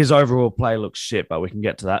 I mean, his overall play looks shit, but we can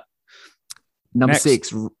get to that. Number Next.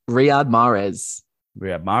 6, Riyad Mahrez.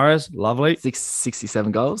 Riyad Mahrez, lovely.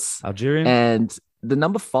 67 goals. Algerian. And the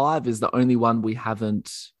number 5 is the only one we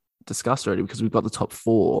haven't discussed already because we've got the top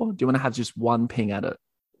 4. Do you want to have just one ping at it?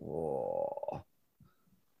 Oh.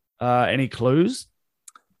 Any clues?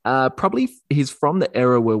 Probably he's from the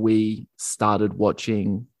era where we started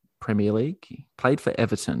watching Premier League. He played for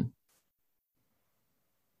Everton.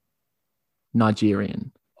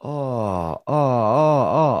 Nigerian. Oh,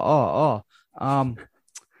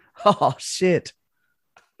 shit.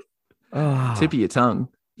 Oh, Tip of your tongue.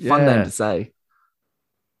 Fun yeah. name to say.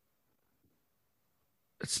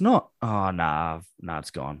 It's not. Oh, nah,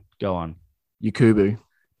 it's gone. Go on. Yakubu.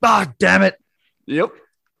 Ah, damn it. Yep.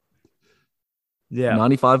 Yeah.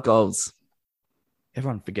 95 goals.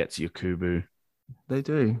 Everyone forgets Yakubu. They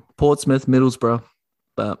do. Portsmouth, Middlesbrough,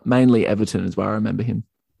 but mainly Everton is where I remember him.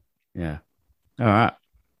 Yeah. All right.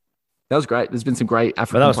 That was great. There's been some great But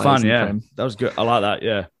African that was players fun. in the Yeah. Prem. That was good. I like that.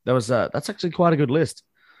 Yeah. That's actually quite a good list.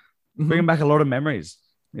 Mhm. Bringing back a lot of memories.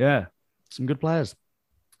 Yeah. Some good players.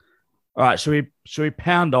 All right. Should we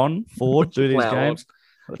pound on forward through these Plow on. games?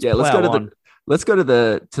 Let's plow go on. let's go to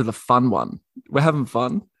the fun one. We're having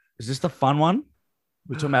fun. Is this the fun one?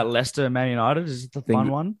 We're talking about Leicester and Man United. Is it the fun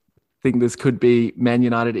one? Think this could be Man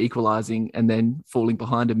United equalizing and then falling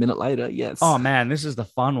behind a minute later. Yes. Oh man, this is the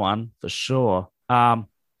fun one for sure.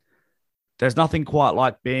 There's nothing quite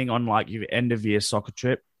like being on like your end of year soccer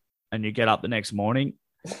trip and you get up the next morning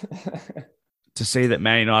to see that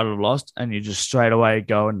Man United have lost and you just straight away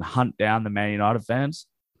go and hunt down the Man United fans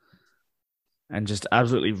and just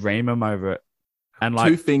absolutely ream them over it. And like,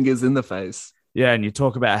 2 fingers in the face. yeah, and you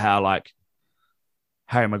talk about how like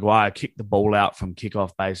Harry Maguire kicked the ball out from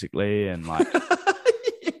kickoff basically and like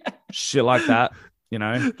shit like that, you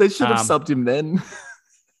know. They should have subbed him then.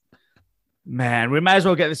 Man, we may as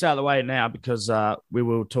well get this out of the way now because we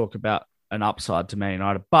will talk about an upside to Man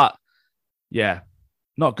United. But yeah,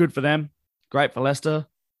 not good for them. Great for Leicester.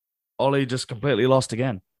 Ollie just completely lost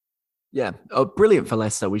again. Yeah. Oh, brilliant for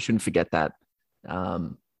Leicester. We shouldn't forget that.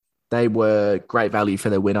 They were great value for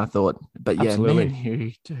their win, I thought. But yeah, Absolutely. Man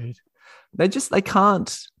U, dude. They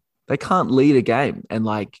can't lead a game. And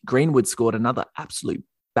like Greenwood scored another absolute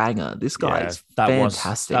banger. This guy is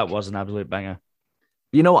fantastic. That was an absolute banger.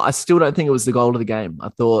 You know what? I still don't think it was the goal of the game. I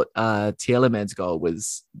thought Tielemans' goal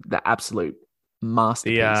was the absolute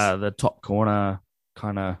masterpiece. The top corner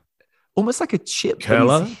kind of Almost like a chip. but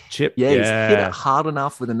curler he's- chip. Yeah, he's hit it hard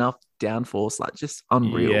enough with enough downforce, like just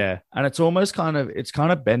unreal. Yeah, and it's almost kind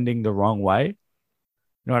of bending the wrong way. You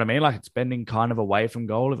know what I mean? Like it's bending kind of away from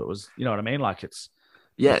goal. If it was, you know what I mean? Like it's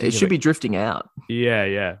Yeah, think it of should be drifting out.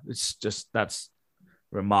 Yeah. It's just that's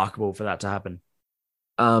remarkable for that to happen.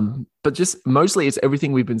 But just mostly it's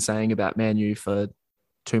everything we've been saying about Man U for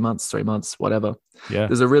 2 months, 3 months, whatever. Yeah.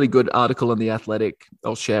 There's a really good article on The Athletic.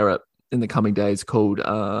 I'll share it in the coming days called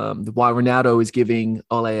Why Ronaldo is Giving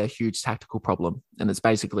Ole a Huge Tactical Problem. And it's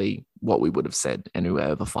basically what we would have said anywhere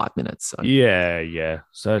over 5 minutes. So. Yeah.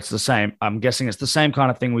 So it's the same. I'm guessing it's the same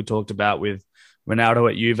kind of thing we talked about with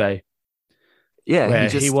Ronaldo at Juve. Yeah, where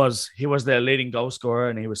he was their leading goal scorer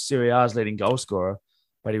and he was Serie A's leading goal scorer,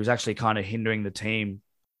 but he was actually kind of hindering the team,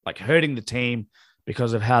 like hurting the team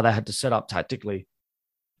because of how they had to set up tactically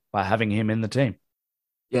by having him in the team.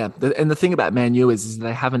 Yeah, and the thing about Man U is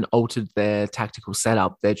they haven't altered their tactical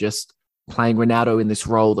setup. They're just playing Ronaldo in this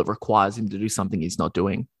role that requires him to do something he's not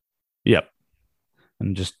doing. Yep.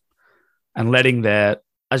 And letting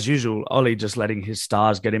as usual, Ollie just letting his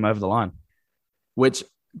stars get him over the line. Which,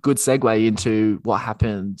 good segue into what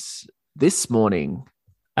happened this morning.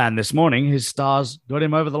 And this morning, his stars got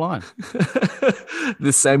him over the line.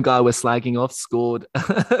 This same guy we're slagging off scored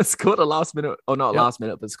a last minute, or not last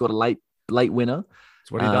minute, but scored a late winner.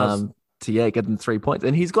 That's what he does. To get them 3 points.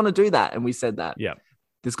 And he's going to do that. And we said that. Yeah.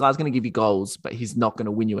 This guy's going to give you goals, but he's not going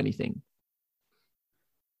to win you anything.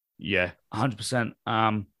 Yeah, 100%.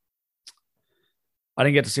 I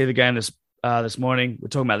didn't get to see the game this morning. We're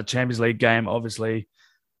talking about the Champions League game, obviously.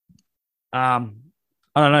 I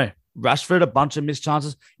don't know. Rashford, a bunch of missed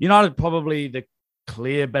chances. United probably the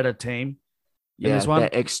clear better team in this one. Their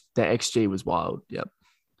XG was wild. Yep.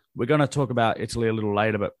 We're going to talk about Italy a little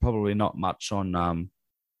later, but probably not much on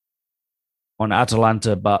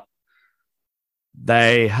Atalanta. But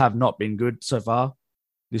they have not been good so far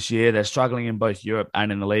this year. They're struggling in both Europe and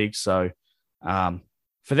in the league. So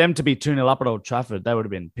for them to be 2-0 up at Old Trafford, they would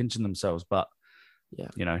have been pinching themselves. But,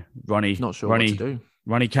 Ronnie, not sure what to do.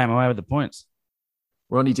 Ronnie came away with the points.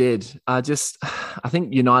 Ronnie did. I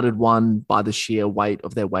think United won by the sheer weight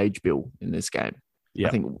of their wage bill in this game. Yep.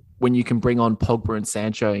 I think when you can bring on Pogba and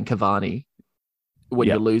Sancho and Cavani when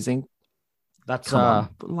you're losing, that's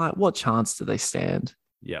like what chance do they stand?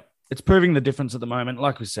 Yeah, it's proving the difference at the moment.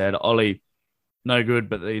 Like we said, Ollie, no good,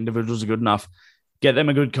 but the individuals are good enough. Get them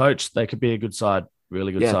a good coach, they could be a good side,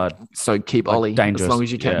 really good side. So keep Ollie dangerous. As long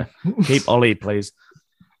as you can. Yeah. Keep Ollie, please.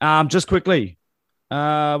 Just quickly.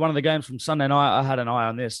 One of the games from Sunday night, I had an eye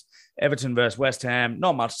on this. Everton versus West Ham.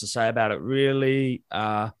 Not much to say about it, really.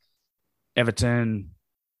 Everton,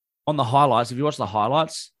 on the highlights, if you watch the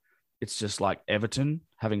highlights, it's just like Everton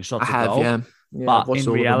having shots at goal. Yeah, but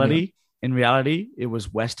in reality, it was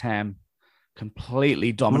West Ham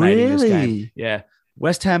completely dominating this game. Yeah.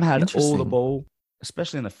 West Ham had all the ball,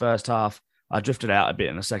 especially in the first half. I drifted out a bit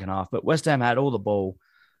in the second half, but West Ham had all the ball.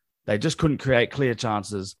 They just couldn't create clear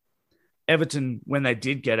chances. Everton, when they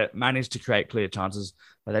did get it, managed to create clear chances,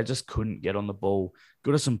 but they just couldn't get on the ball.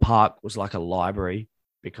 Goodison Park was like a library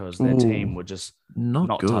because their team were just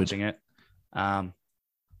not touching it.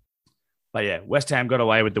 But yeah, West Ham got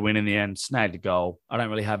away with the win in the end, snagged a goal. I don't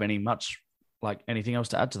really have anything else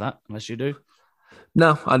to add to that, unless you do.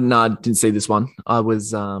 No, I didn't see this one. I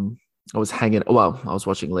was hanging. Well, I was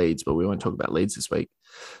watching Leeds, but we won't talk about Leeds this week.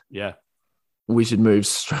 Yeah, we should move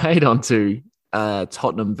straight on to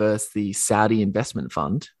Tottenham versus the Saudi Investment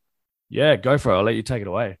Fund. Yeah, go for it. I'll let you take it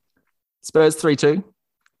away. Spurs 3-2.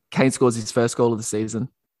 Kane scores his first goal of the season.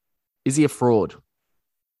 Is he a fraud,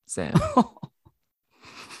 Sam?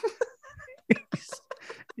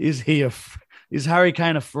 Is Harry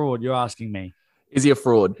Kane a fraud? You're asking me. Is he a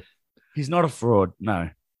fraud? He's not a fraud. No.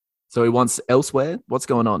 So he wants elsewhere. What's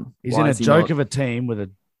going on? He's in a joke of a team with a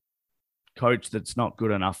coach that's not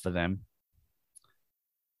good enough for them.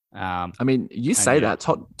 I mean, you say that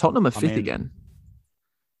Tottenham are fifth again.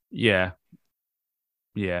 Yeah,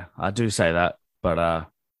 I do say that, but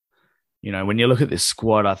when you look at this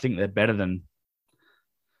squad, I think they're better than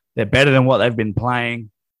what they've been playing.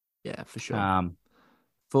 Yeah, for sure.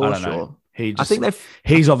 For sure.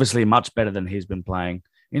 He's obviously much better than he's been playing.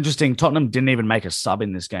 Interesting. Tottenham didn't even make a sub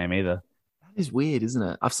in this game either. That is weird, isn't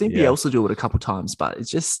it? I've seen Bielsa do it a couple of times, but it's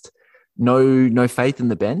just no faith in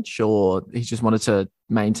the bench, or he just wanted to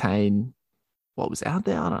maintain what was out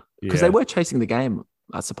there. Because they were chasing the game,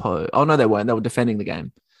 I suppose. Oh, no, they weren't. They were defending the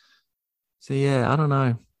game. So, yeah, I don't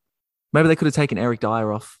know. Maybe they could have taken Eric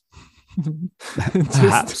Dyer off.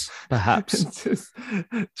 Perhaps. Just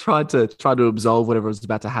tried to absolve whatever was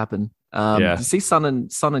about to happen. You see Son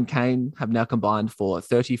and Kane have now combined for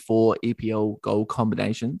 34 EPL goal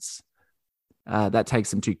combinations. That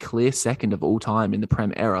takes them to clear second of all time in the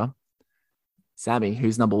Prem era. Sammy,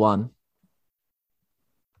 who's number one?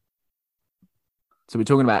 So we're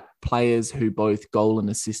talking about players who both goal and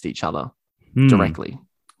assist each other. directly.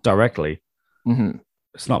 Directly. Mm-hmm.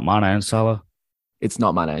 It's not Mane and Salah. It's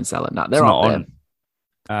not Mane and Salah. No, It's they're not up there.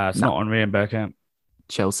 on. It's not Henry and Bergkamp.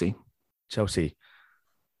 Chelsea.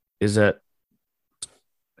 Is it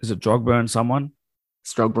Drogba and someone?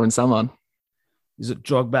 Drogba and someone. Is it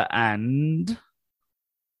Drogba and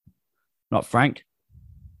not Frank?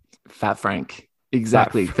 Fat Frank.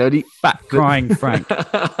 Exactly. 30 Fat crying Frank.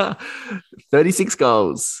 36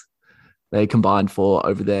 goals they combined for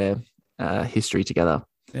over their history together.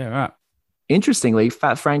 Yeah, right. Interestingly,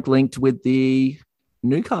 Fat Frank linked with the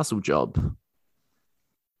Newcastle job.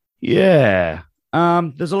 Yeah.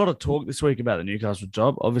 There's a lot of talk this week about the Newcastle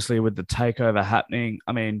job. Obviously, with the takeover happening,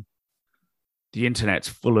 I mean, the internet's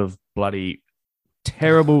full of bloody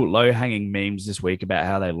terrible low-hanging memes this week about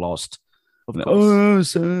how they lost.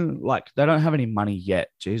 Like they don't have any money yet.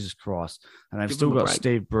 Jesus Christ. And they've still got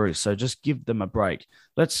Steve Bruce. So just give them a break.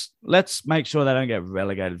 Let's make sure they don't get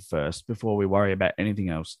relegated first before we worry about anything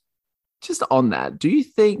else. Just on that, do you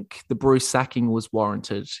think the Bruce sacking was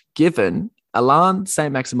warranted, given Alain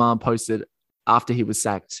Saint-Maximin posted after he was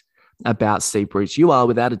sacked about Steve Bruce? You are,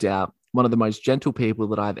 without a doubt, one of the most gentle people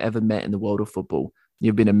that I've ever met in the world of football.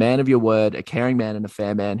 You've been a man of your word, a caring man and a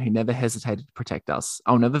fair man who never hesitated to protect us.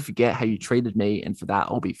 I'll never forget how you treated me, and for that,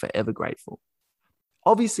 I'll be forever grateful.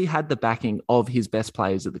 Obviously had the backing of his best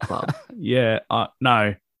players at the club. Yeah,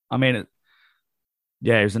 no. I mean,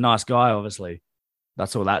 he was a nice guy, obviously.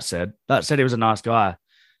 That's all that said. That said he was a nice guy.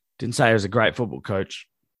 Didn't say he was a great football coach.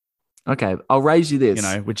 Okay, I'll raise you this.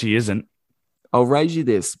 Which he isn't. I'll raise you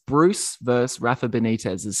this. Bruce versus Rafa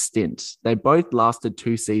Benitez's stint. They both lasted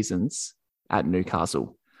 2 seasons at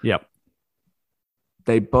Newcastle. Yep.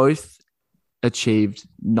 They both achieved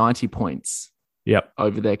 90 points. Yep.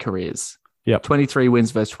 Over their careers. Yep. 23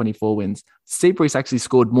 wins versus 24 wins. Steve Bruce actually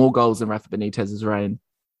scored more goals than Rafa Benitez's reign.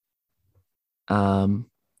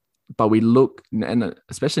 But we look, and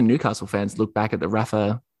especially Newcastle fans, look back at the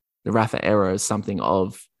Rafa era as something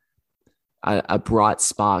of a bright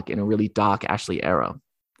spark in a really dark Ashley era.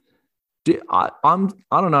 I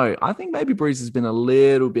don't know. I think maybe Bruce has been a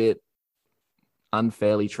little bit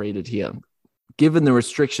unfairly treated here, given the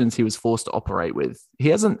restrictions he was forced to operate with. He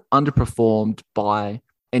hasn't underperformed by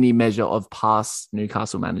any measure of past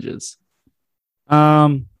Newcastle managers.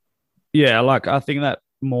 Yeah, like I think that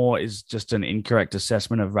more is just an incorrect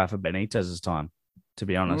assessment of Rafa Benitez's time, to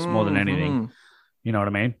be honest, more than anything. You know what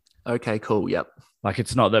I mean? Okay, cool. Yep. Like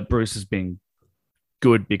it's not that Bruce has been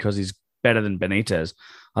good because he's better than Benitez.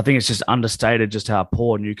 I think it's just understated just how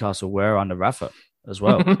poor Newcastle were under Rafa as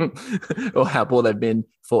well. Or how poor they've been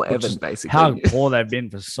for Evan, basically. How poor they've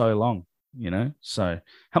been for so long, So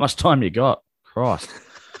how much time you got? Christ.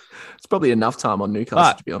 It's probably enough time on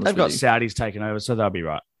Newcastle, to be honest with you. They've got Saudis taking over, so they'll be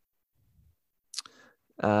right.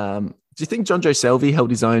 Do you think John Joe Selvey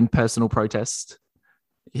held his own personal protest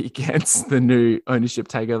against the new ownership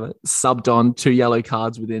takeover? Subbed on 2 yellow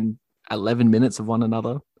cards within 11 minutes of one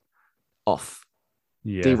another. Off.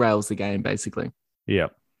 Yeah. Derails the game, basically. Yeah.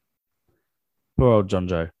 Poor old John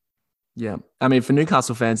Joe. Yeah. I mean, for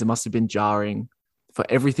Newcastle fans, it must have been jarring for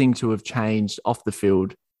everything to have changed off the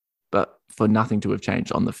field, but for nothing to have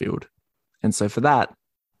changed on the field. And so for that,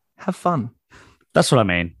 have fun. That's what I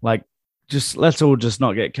mean. Like, let's all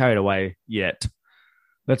not get carried away yet.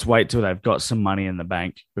 Let's wait till they've got some money in the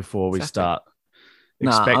bank before we start.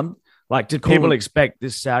 Did people expect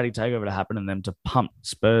this Saudi takeover to happen and them to pump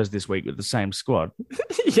Spurs this week with the same squad?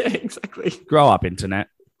 Yeah, exactly. Grow up, internet.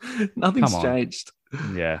 Nothing's changed.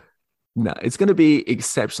 Yeah. No, it's going to be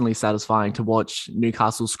exceptionally satisfying to watch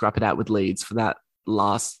Newcastle scrap it out with Leeds for that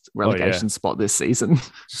last relegation spot this season.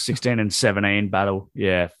 16 and 17 battle.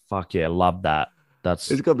 Yeah, fuck yeah, love that. It's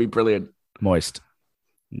going to be brilliant. Moist.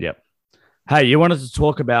 Yep. Hey, you wanted to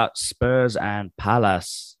talk about Spurs and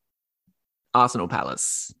Palace. Arsenal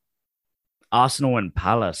Palace. Arsenal and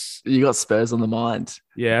Palace. You got Spurs on the mind.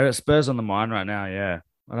 Yeah, I got Spurs on the mind right now, yeah.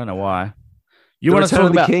 I don't know why. You want to talk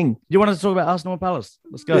about the King. You wanted to talk about Arsenal and Palace.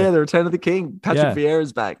 Let's go. Yeah, the return of the King. Patrick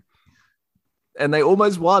Vieira's back. And they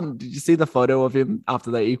almost won. Did you see the photo of him after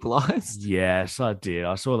they equalized? Yes, I did.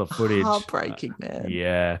 I saw the footage. Heartbreaking, man.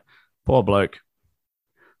 Yeah. Poor bloke.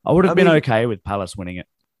 I would have been okay with Palace winning it.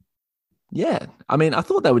 Yeah. I mean, I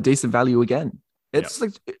thought they were decent value again. It's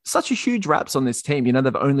like such a huge raps on this team.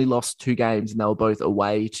 They've only lost 2 games and they were both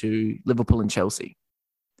away to Liverpool and Chelsea.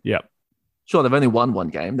 Yeah. Sure, they've only won 1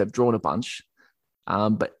 game. They've drawn a bunch.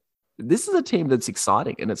 But this is a team that's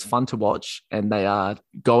exciting and it's fun to watch. And they are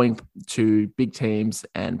going to big teams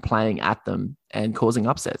and playing at them and causing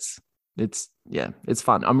upsets. It's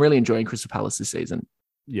fun. I'm really enjoying Crystal Palace this season.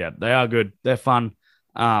 Yeah, they are good. They're fun.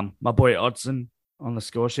 My boy Odson on the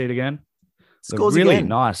score sheet again. Scores a really again.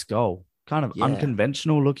 Nice goal. kind of Yeah.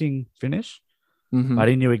 unconventional looking finish, Mhm. but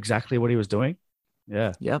he knew exactly what he was doing.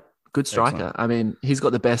 Yeah. Yep. Good striker. Excellent. I mean, he's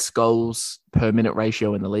got the best goals per minute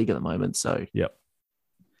ratio in the league at the moment. So Yep.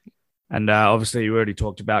 And obviously, you already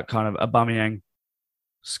talked about kind of Aubameyang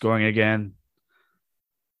scoring again.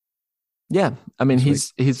 yeah, I mean,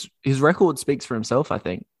 This his record speaks for himself. I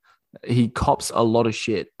think he cops a lot of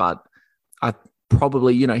shit, but I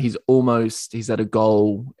probably, he's at a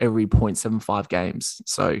goal every 0.75 games.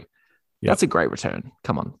 So that's a great return.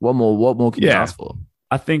 Come on, what more can you ask for?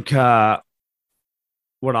 I think what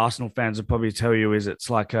Arsenal fans will probably tell you is it's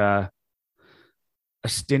like a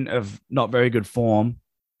stint of not very good form,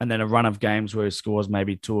 and then a run of games where he scores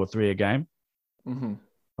maybe 2 or 3 a game. Mm-hmm.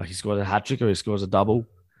 Like he scores a hat trick or he scores a double.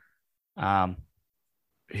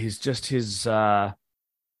 He's just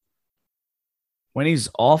when he's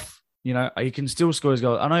off, he can still score his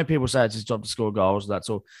goals. I know people say it's his job to score goals, that's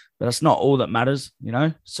all, but that's not all that matters,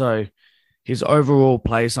 So his overall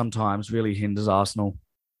play sometimes really hinders Arsenal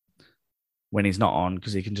when he's not on,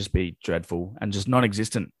 because he can just be dreadful and just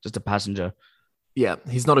non-existent, just a passenger. Yeah,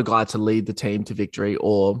 he's not a guy to lead the team to victory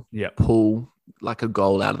or pull like a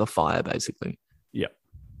goal out of the fire, basically. Yeah.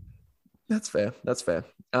 That's fair.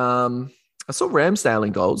 I saw Ramsdale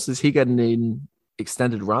in goals. Is he getting an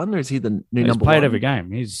extended run, or is he the new number one? He's played every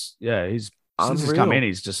game. He's since he's come in,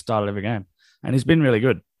 he's just started every game, and he's been really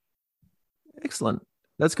good. Excellent.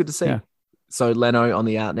 That's good to see. Yeah. So Leno on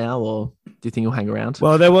the out now, or do you think he'll hang around?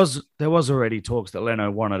 Well, there was already talks that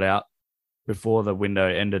Leno wanted out before the window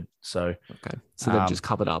ended. So okay, so they've just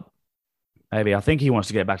covered up. Maybe I think he wants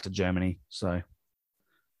to get back to Germany. So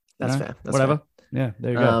that's fair. That's whatever. Fair. Yeah,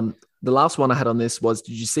 there you go. The last one I had on this was: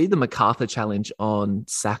 did you see the MacArthur challenge on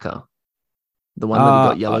Saka? The one that he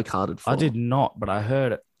got yellow carded for. I did not, but I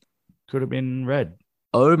heard it could have been red.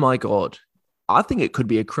 Oh my God. I think it could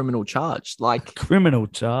be a criminal charge. Like criminal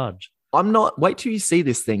charge. Wait till you see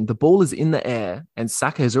this thing. The ball is in the air and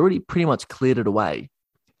Saka has already pretty much cleared it away.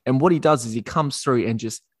 And what he does is he comes through and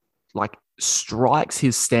just like strikes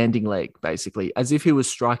his standing leg, basically, as if he was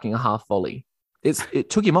striking a half volley. It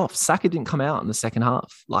took him off. Saka didn't come out in the second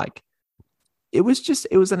half. Like it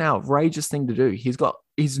was an outrageous thing to do.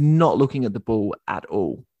 He's not looking at the ball at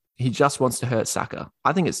all. He just wants to hurt Saka.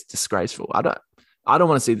 I think it's disgraceful. I don't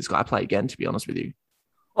want to see this guy play again, to be honest with you.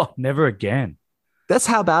 Oh, never again. That's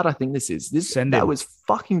how bad I think this is. That was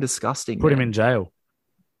fucking disgusting. Put him in jail.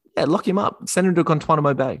 Yeah, lock him up. Send him to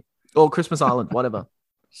Guantanamo Bay or Christmas Island, whatever.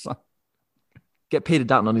 Get Peter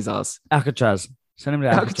Dutton on his ass. Alcatraz. Send him to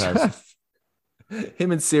Alcatraz.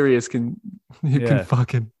 Him and Sirius can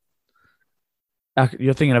fucking.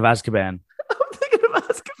 You're thinking of Azkaban. I'm thinking of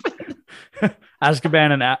Azkaban.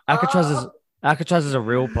 Azkaban and Alcatraz is a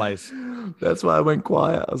real place. That's why I went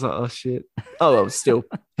quiet. I was like, oh shit. Oh well, still,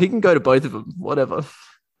 he can go to both of them. Whatever.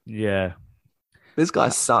 Yeah. This guy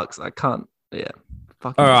sucks. I can't. Yeah.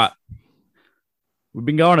 All right. We've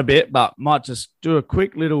been going a bit, but might just do a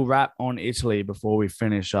quick little wrap on Italy before we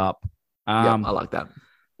finish up. I like that.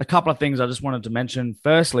 A couple of things I just wanted to mention.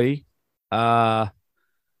 Firstly, the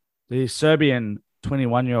Serbian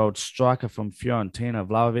 21-year-old striker from Fiorentina,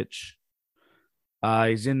 Vlahovic,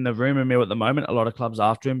 he's in the rumor mill at the moment. A lot of clubs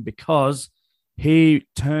after him because he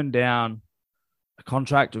turned down a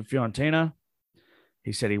contract with Fiorentina.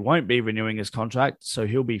 He said he won't be renewing his contract, so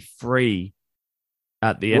he'll be free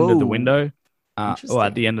at the end of the window or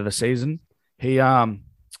at the end of the season. Fiorentina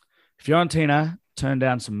turned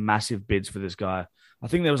down some massive bids for this guy. I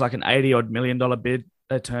think there was like an $80 million bid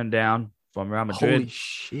they turned down from Real Madrid. Holy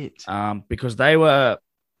shit. Because they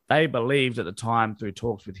believed at the time through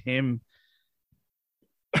talks with him,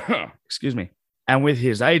 excuse me, and with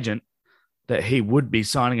his agent that he would be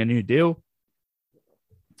signing a new deal.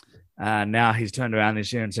 Now he's turned around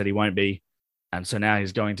this year and said he won't be. And so now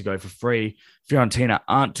he's going to go for free. Fiorentina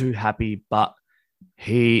aren't too happy, but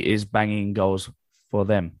he is banging goals for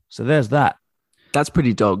them. So there's that. That's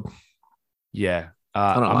pretty dog. Yeah.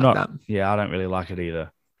 I don't like that. Yeah, I don't really like it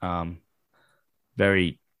either.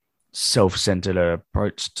 Very self-centered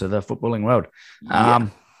approach to the footballing world.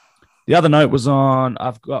 The other note was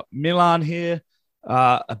I've got Milan here. They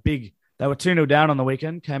were 2-0 down on the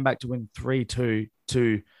weekend, came back to win 3-2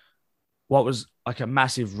 to what was like a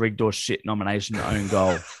massive rigged or shit nomination to own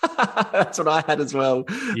goal. That's what I had as well.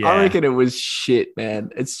 Yeah. I reckon it was shit,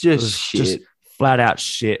 man. It's just shit. Just flat out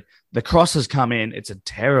shit. The cross has come in. It's a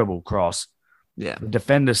terrible cross. Yeah. The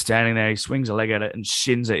defender's standing there. He swings a leg at it and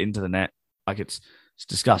shins it into the net. Like it's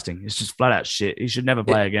disgusting. It's just flat out shit. He should never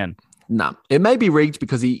play again. No, it may be rigged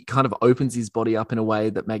because he kind of opens his body up in a way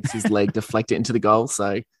that makes his leg deflect it into the goal.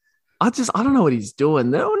 So I don't know what he's doing.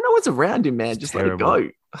 No one's around him, man. Just terrible. Let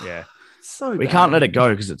it go. Yeah. So We bad. can't let it go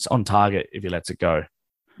because it's on target if he lets it go.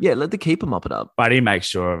 Yeah, let the keeper mop it up. But he makes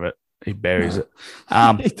sure of it. He buries it.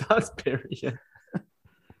 He does bury it.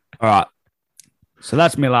 All right. So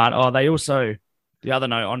that's Milan. Oh, they also, the other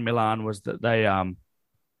note on Milan was that they are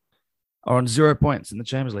on 0 points in the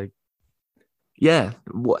Champions League. Yeah.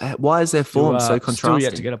 Why is their form so contrasting? Still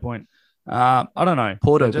yet to get a point. I don't know.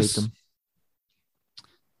 Porto beat them.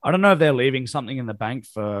 I don't know if they're leaving something in the bank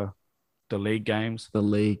for the league games. The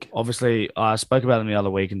league. Obviously, I spoke about them the other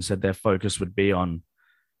week and said their focus would be on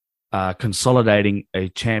consolidating a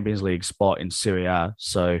Champions League spot in Serie A.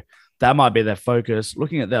 So that might be their focus.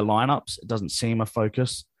 Looking at their lineups, it doesn't seem a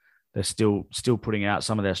focus. They're still putting out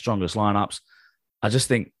some of their strongest lineups. I just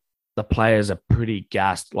think the players are pretty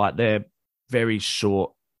gassed. Like they're very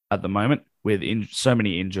short at the moment with so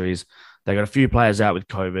many injuries. They got a few players out with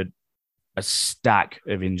COVID, a stack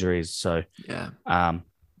of injuries. So yeah,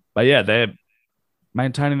 but yeah, they're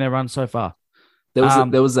maintaining their run so far. There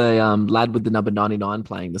was a lad with the number 99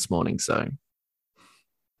 playing this morning. So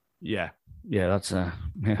yeah, that's I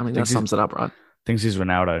mean that sums it up, right? Thinks he's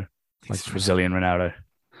Ronaldo, like Brazilian Ronaldo.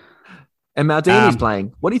 And Maldini's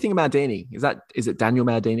playing. What do you think of Maldini? Is it Daniel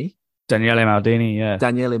Maldini? Daniele Maldini, yeah.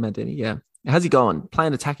 Daniele Maldini, yeah. How's he going?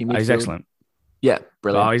 Playing attacking midfield. He's excellent. Yeah,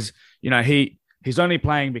 brilliant. He's only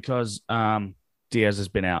playing because Diaz has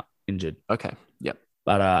been out injured. Okay, yep.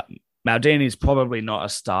 But Maldini's probably not a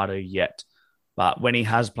starter yet. But when he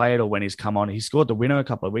has played or when he's come on, he scored the winner a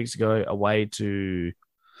couple of weeks ago away to,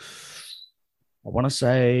 I want to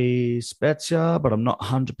say Spezia, but I'm not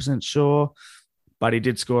 100% sure. But he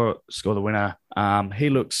did score the winner. He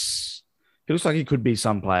looks like he could be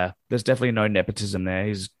some player. There's definitely no nepotism there.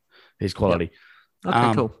 He's quality. Yep.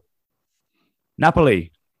 Okay, cool.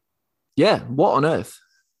 Napoli. Yeah, what on earth?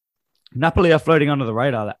 Napoli are floating under the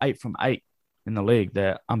radar. They're 8 from 8 in the league.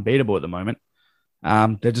 They're unbeatable at the moment.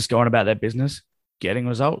 They're just going about their business, getting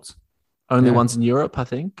results. Only ones in Europe, I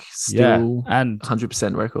think. Still and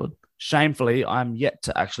 100% record. Shamefully, I'm yet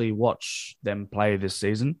to actually watch them play this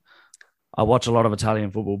season. I watch a lot of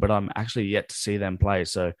Italian football, but I'm actually yet to see them play.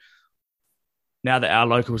 So now that our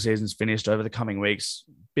local season's finished over the coming weeks,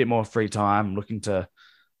 a bit more free time, looking to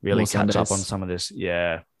really catch up on some of this.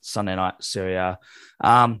 Yeah, Sunday night Serie A.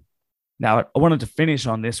 Now, I wanted to finish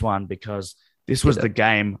on this one because this was the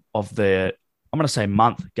game of the, I'm going to say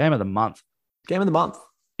game of the month. Game of the month.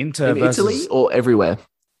 Inter in Italy or everywhere?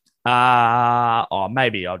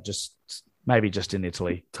 Maybe just in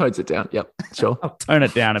Italy. Tones it down. Yep, sure. I'll tone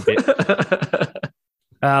it down a bit.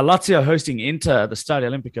 Lazio hosting Inter at the Stadio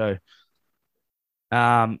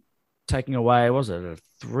Olimpico. Taking away, was it a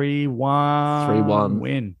 3-1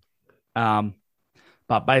 win?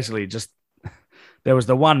 But basically just there was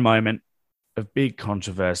the one moment of big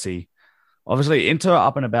controversy. Obviously, Inter are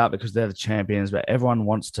up and about because they're the champions, but everyone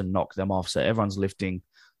wants to knock them off. So everyone's lifting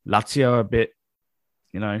Lazio a bit,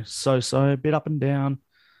 so a bit up and down.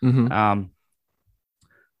 Mm-hmm.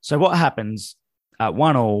 So what happens at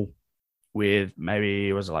 1-1 with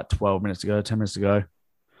maybe, was it like 10 minutes to go?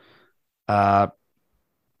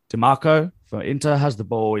 DiMarco for Inter has the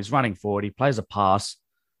ball. He's running forward. He plays a pass.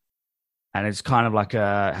 And it's kind of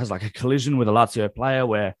has a collision with a Lazio player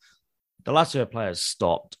where the Lazio player's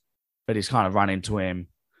stopped, but he's kind of run into him.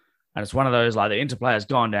 And it's one of those, like the Inter player's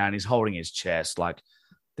gone down. He's holding his chest. Like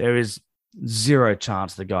there is zero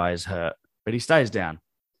chance the guy is hurt, but he stays down.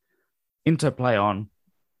 Inter play on.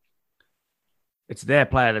 It's their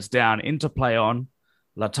player that's down. Inter play on.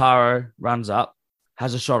 Lautaro runs up,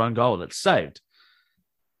 has a shot on goal that's saved.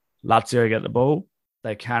 Lazio get the ball.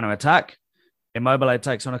 They counter-attack. Immobile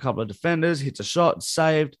takes on a couple of defenders, hits a shot,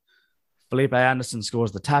 saved. Felipe Anderson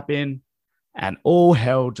scores the tap-in, and all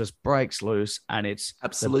hell just breaks loose, and it's...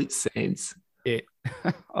 Absolute scenes.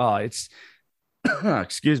 It's...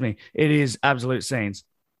 excuse me. It is absolute scenes.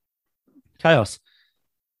 Chaos.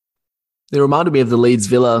 They reminded me of the Leeds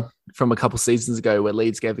Villa from a couple seasons ago where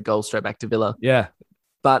Leeds gave the goal straight back to Villa. Yeah.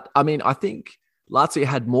 But, I mean, I think Lazio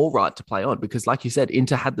had more right to play on because, like you said,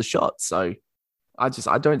 Inter had the shot. So, I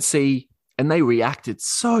don't see... And they reacted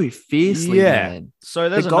so fiercely, man. So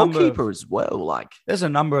there's the goalkeeper as well. There's a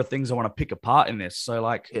number of things I want to pick apart in this. So,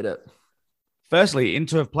 hit it. Firstly,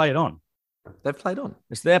 Inter have played on. They've played on.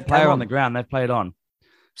 It's their player on the ground. They've played on.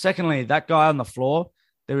 Secondly, that guy on the floor,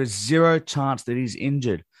 there is zero chance that he's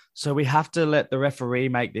injured. So we have to let the referee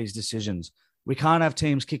make these decisions. We can't have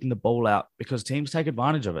teams kicking the ball out because teams take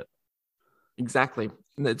advantage of it. Exactly.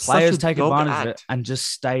 Players take advantage of it and just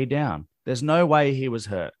stay down. There's no way he was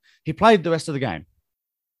hurt. He played the rest of the game.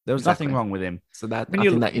 There was nothing wrong with him. So I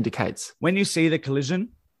think that indicates. When you see the collision,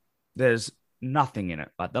 there's nothing in it.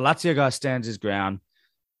 Like the Lazio guy stands his ground.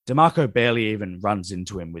 DeMarco barely even runs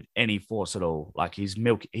into him with any force at all. Like he's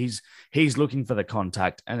looking for the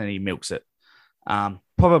contact and then he milks it.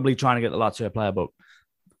 Probably trying to get the Lazio player book.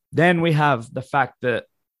 Then we have the fact that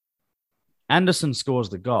Anderson scores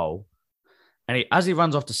the goal, and as he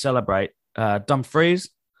runs off to celebrate, Dumfries,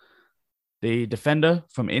 the defender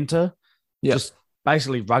from Inter, just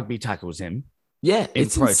basically rugby tackles him. Yeah, in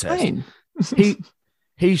it's protest. insane.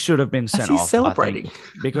 He should have been sent off. Celebrating, I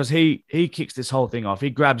think, because he kicks this whole thing off. He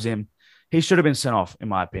grabs him. He should have been sent off, in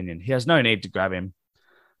my opinion. He has no need to grab him,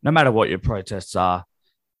 no matter what your protests are.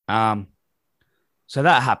 So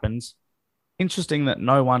that happens. Interesting that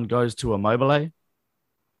no one goes to Immobile.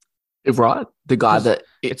 Right, the guy that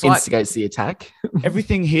instigates the attack.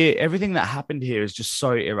 everything that happened here is just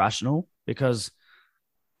so irrational because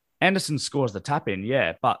Anderson scores the tap in,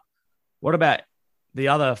 yeah, but what about the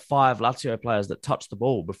other 5 Lazio players that touched the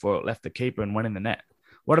ball before it left the keeper and went in the net?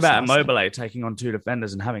 What about Immobile taking on 2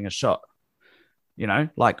 defenders and having a shot? You know,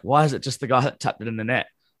 like why is it just the guy that tapped it in the net?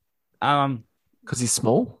 Because he's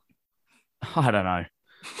small. I don't know.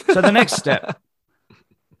 So the next step,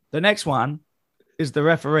 the next one is the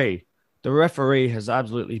referee. The referee has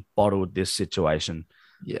absolutely bottled this situation.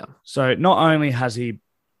 Yeah. So not only has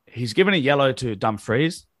he's given a yellow to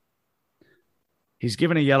Dumfries, he's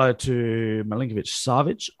given a yellow to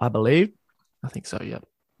Milinkovic-Savic, I believe. I think so,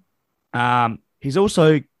 yeah. He's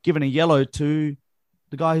also given a yellow to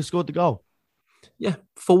the guy who scored the goal. Yeah.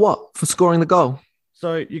 For what? For scoring the goal.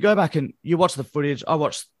 So you go back and you watch the footage. I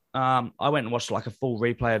went and watched like a full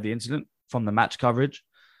replay of the incident from the match coverage.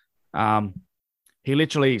 He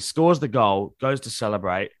literally scores the goal, goes to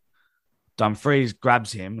celebrate. Dumfries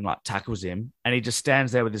grabs him and like tackles him, and he just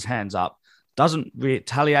stands there with his hands up, doesn't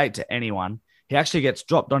retaliate to anyone. He actually gets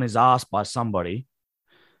dropped on his ass by somebody,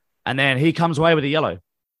 and then he comes away with a yellow.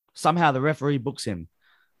 Somehow the referee books him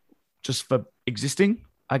just for existing,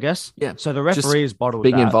 I guess. Yeah. So the referee is bottled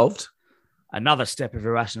being that. involved. Another step of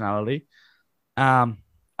irrationality. And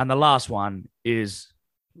the last one is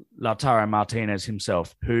Lautaro Martinez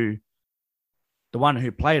himself, who the one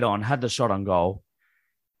who played on had the shot on goal.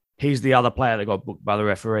 He's the other player that got booked by the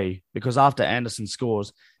referee because after Anderson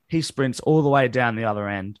scores, he sprints all the way down the other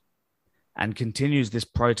end and continues this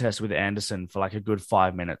protest with Anderson for like a good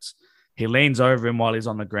 5 minutes. He leans over him while he's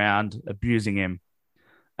on the ground, abusing him.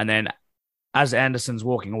 And then as Anderson's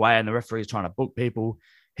walking away and the referee's trying to book people,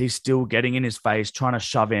 he's still getting in his face, trying to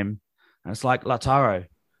shove him. And it's like, Lautaro,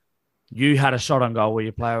 you had a shot on goal where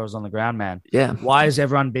your player was on the ground, man. Yeah. Why is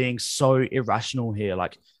everyone being so irrational here?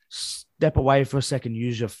 Like, step away for a second,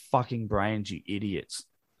 use your fucking brains, you idiots.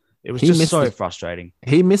 It was just so frustrating.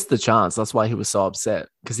 He missed the chance. That's why he was so upset,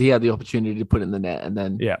 because he had the opportunity to put it in the net. And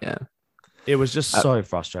then, yeah. It was just so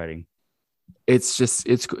frustrating. It's just,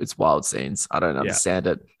 it's wild scenes. I don't understand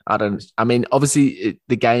it. I mean, obviously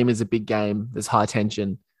the game is a big game. There's high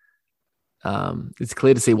tension. It's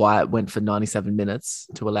clear to see why it went for 97 minutes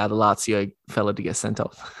to allow the Lazio fella to get sent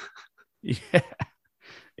off.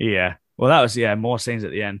 Yeah. Well, that was, more scenes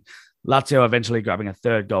at the end. Lazio eventually grabbing a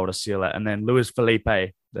 3rd goal to seal it. And then Luis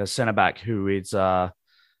Felipe, the centre-back, who is,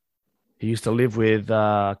 he used to live with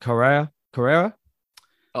Carrera.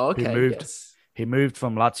 Oh, okay. He moved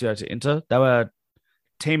from Lazio to Inter. They were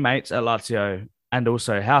teammates at Lazio and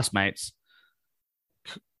also housemates.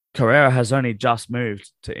 Carrera has only just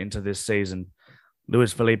moved to Inter this season.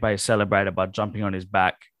 Luis Felipe celebrated by jumping on his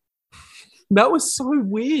back. That was so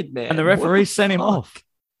weird, man. And the referee sent him off.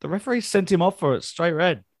 The referee sent him off for it, straight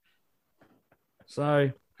red.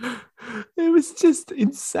 So it was just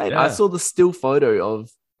insane. Yeah. I saw the still photo of,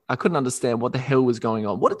 I couldn't understand what the hell was going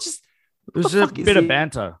on. It was a bit of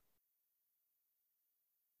banter.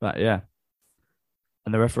 But yeah.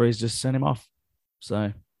 And the referees just sent him off.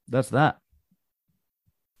 So that's that.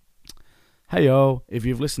 Hey yo, if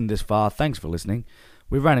you've listened this far, thanks for listening.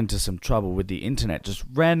 We ran into some trouble with the internet just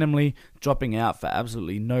randomly dropping out for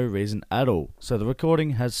absolutely no reason at all. So the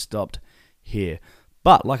recording has stopped here.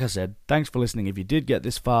 But like I said, thanks for listening if you did get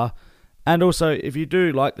this far. And also, if you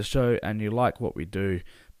do like the show and you like what we do,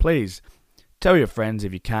 please tell your friends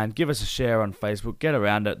if you can. Give us a share on Facebook. Get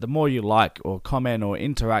around it. The more you like or comment or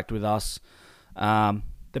interact with us,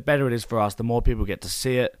 the better it is for us. The more people get to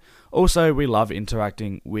see it. Also, we love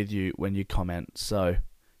interacting with you when you comment. So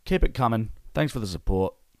keep it coming. Thanks for the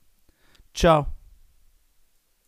support. Ciao.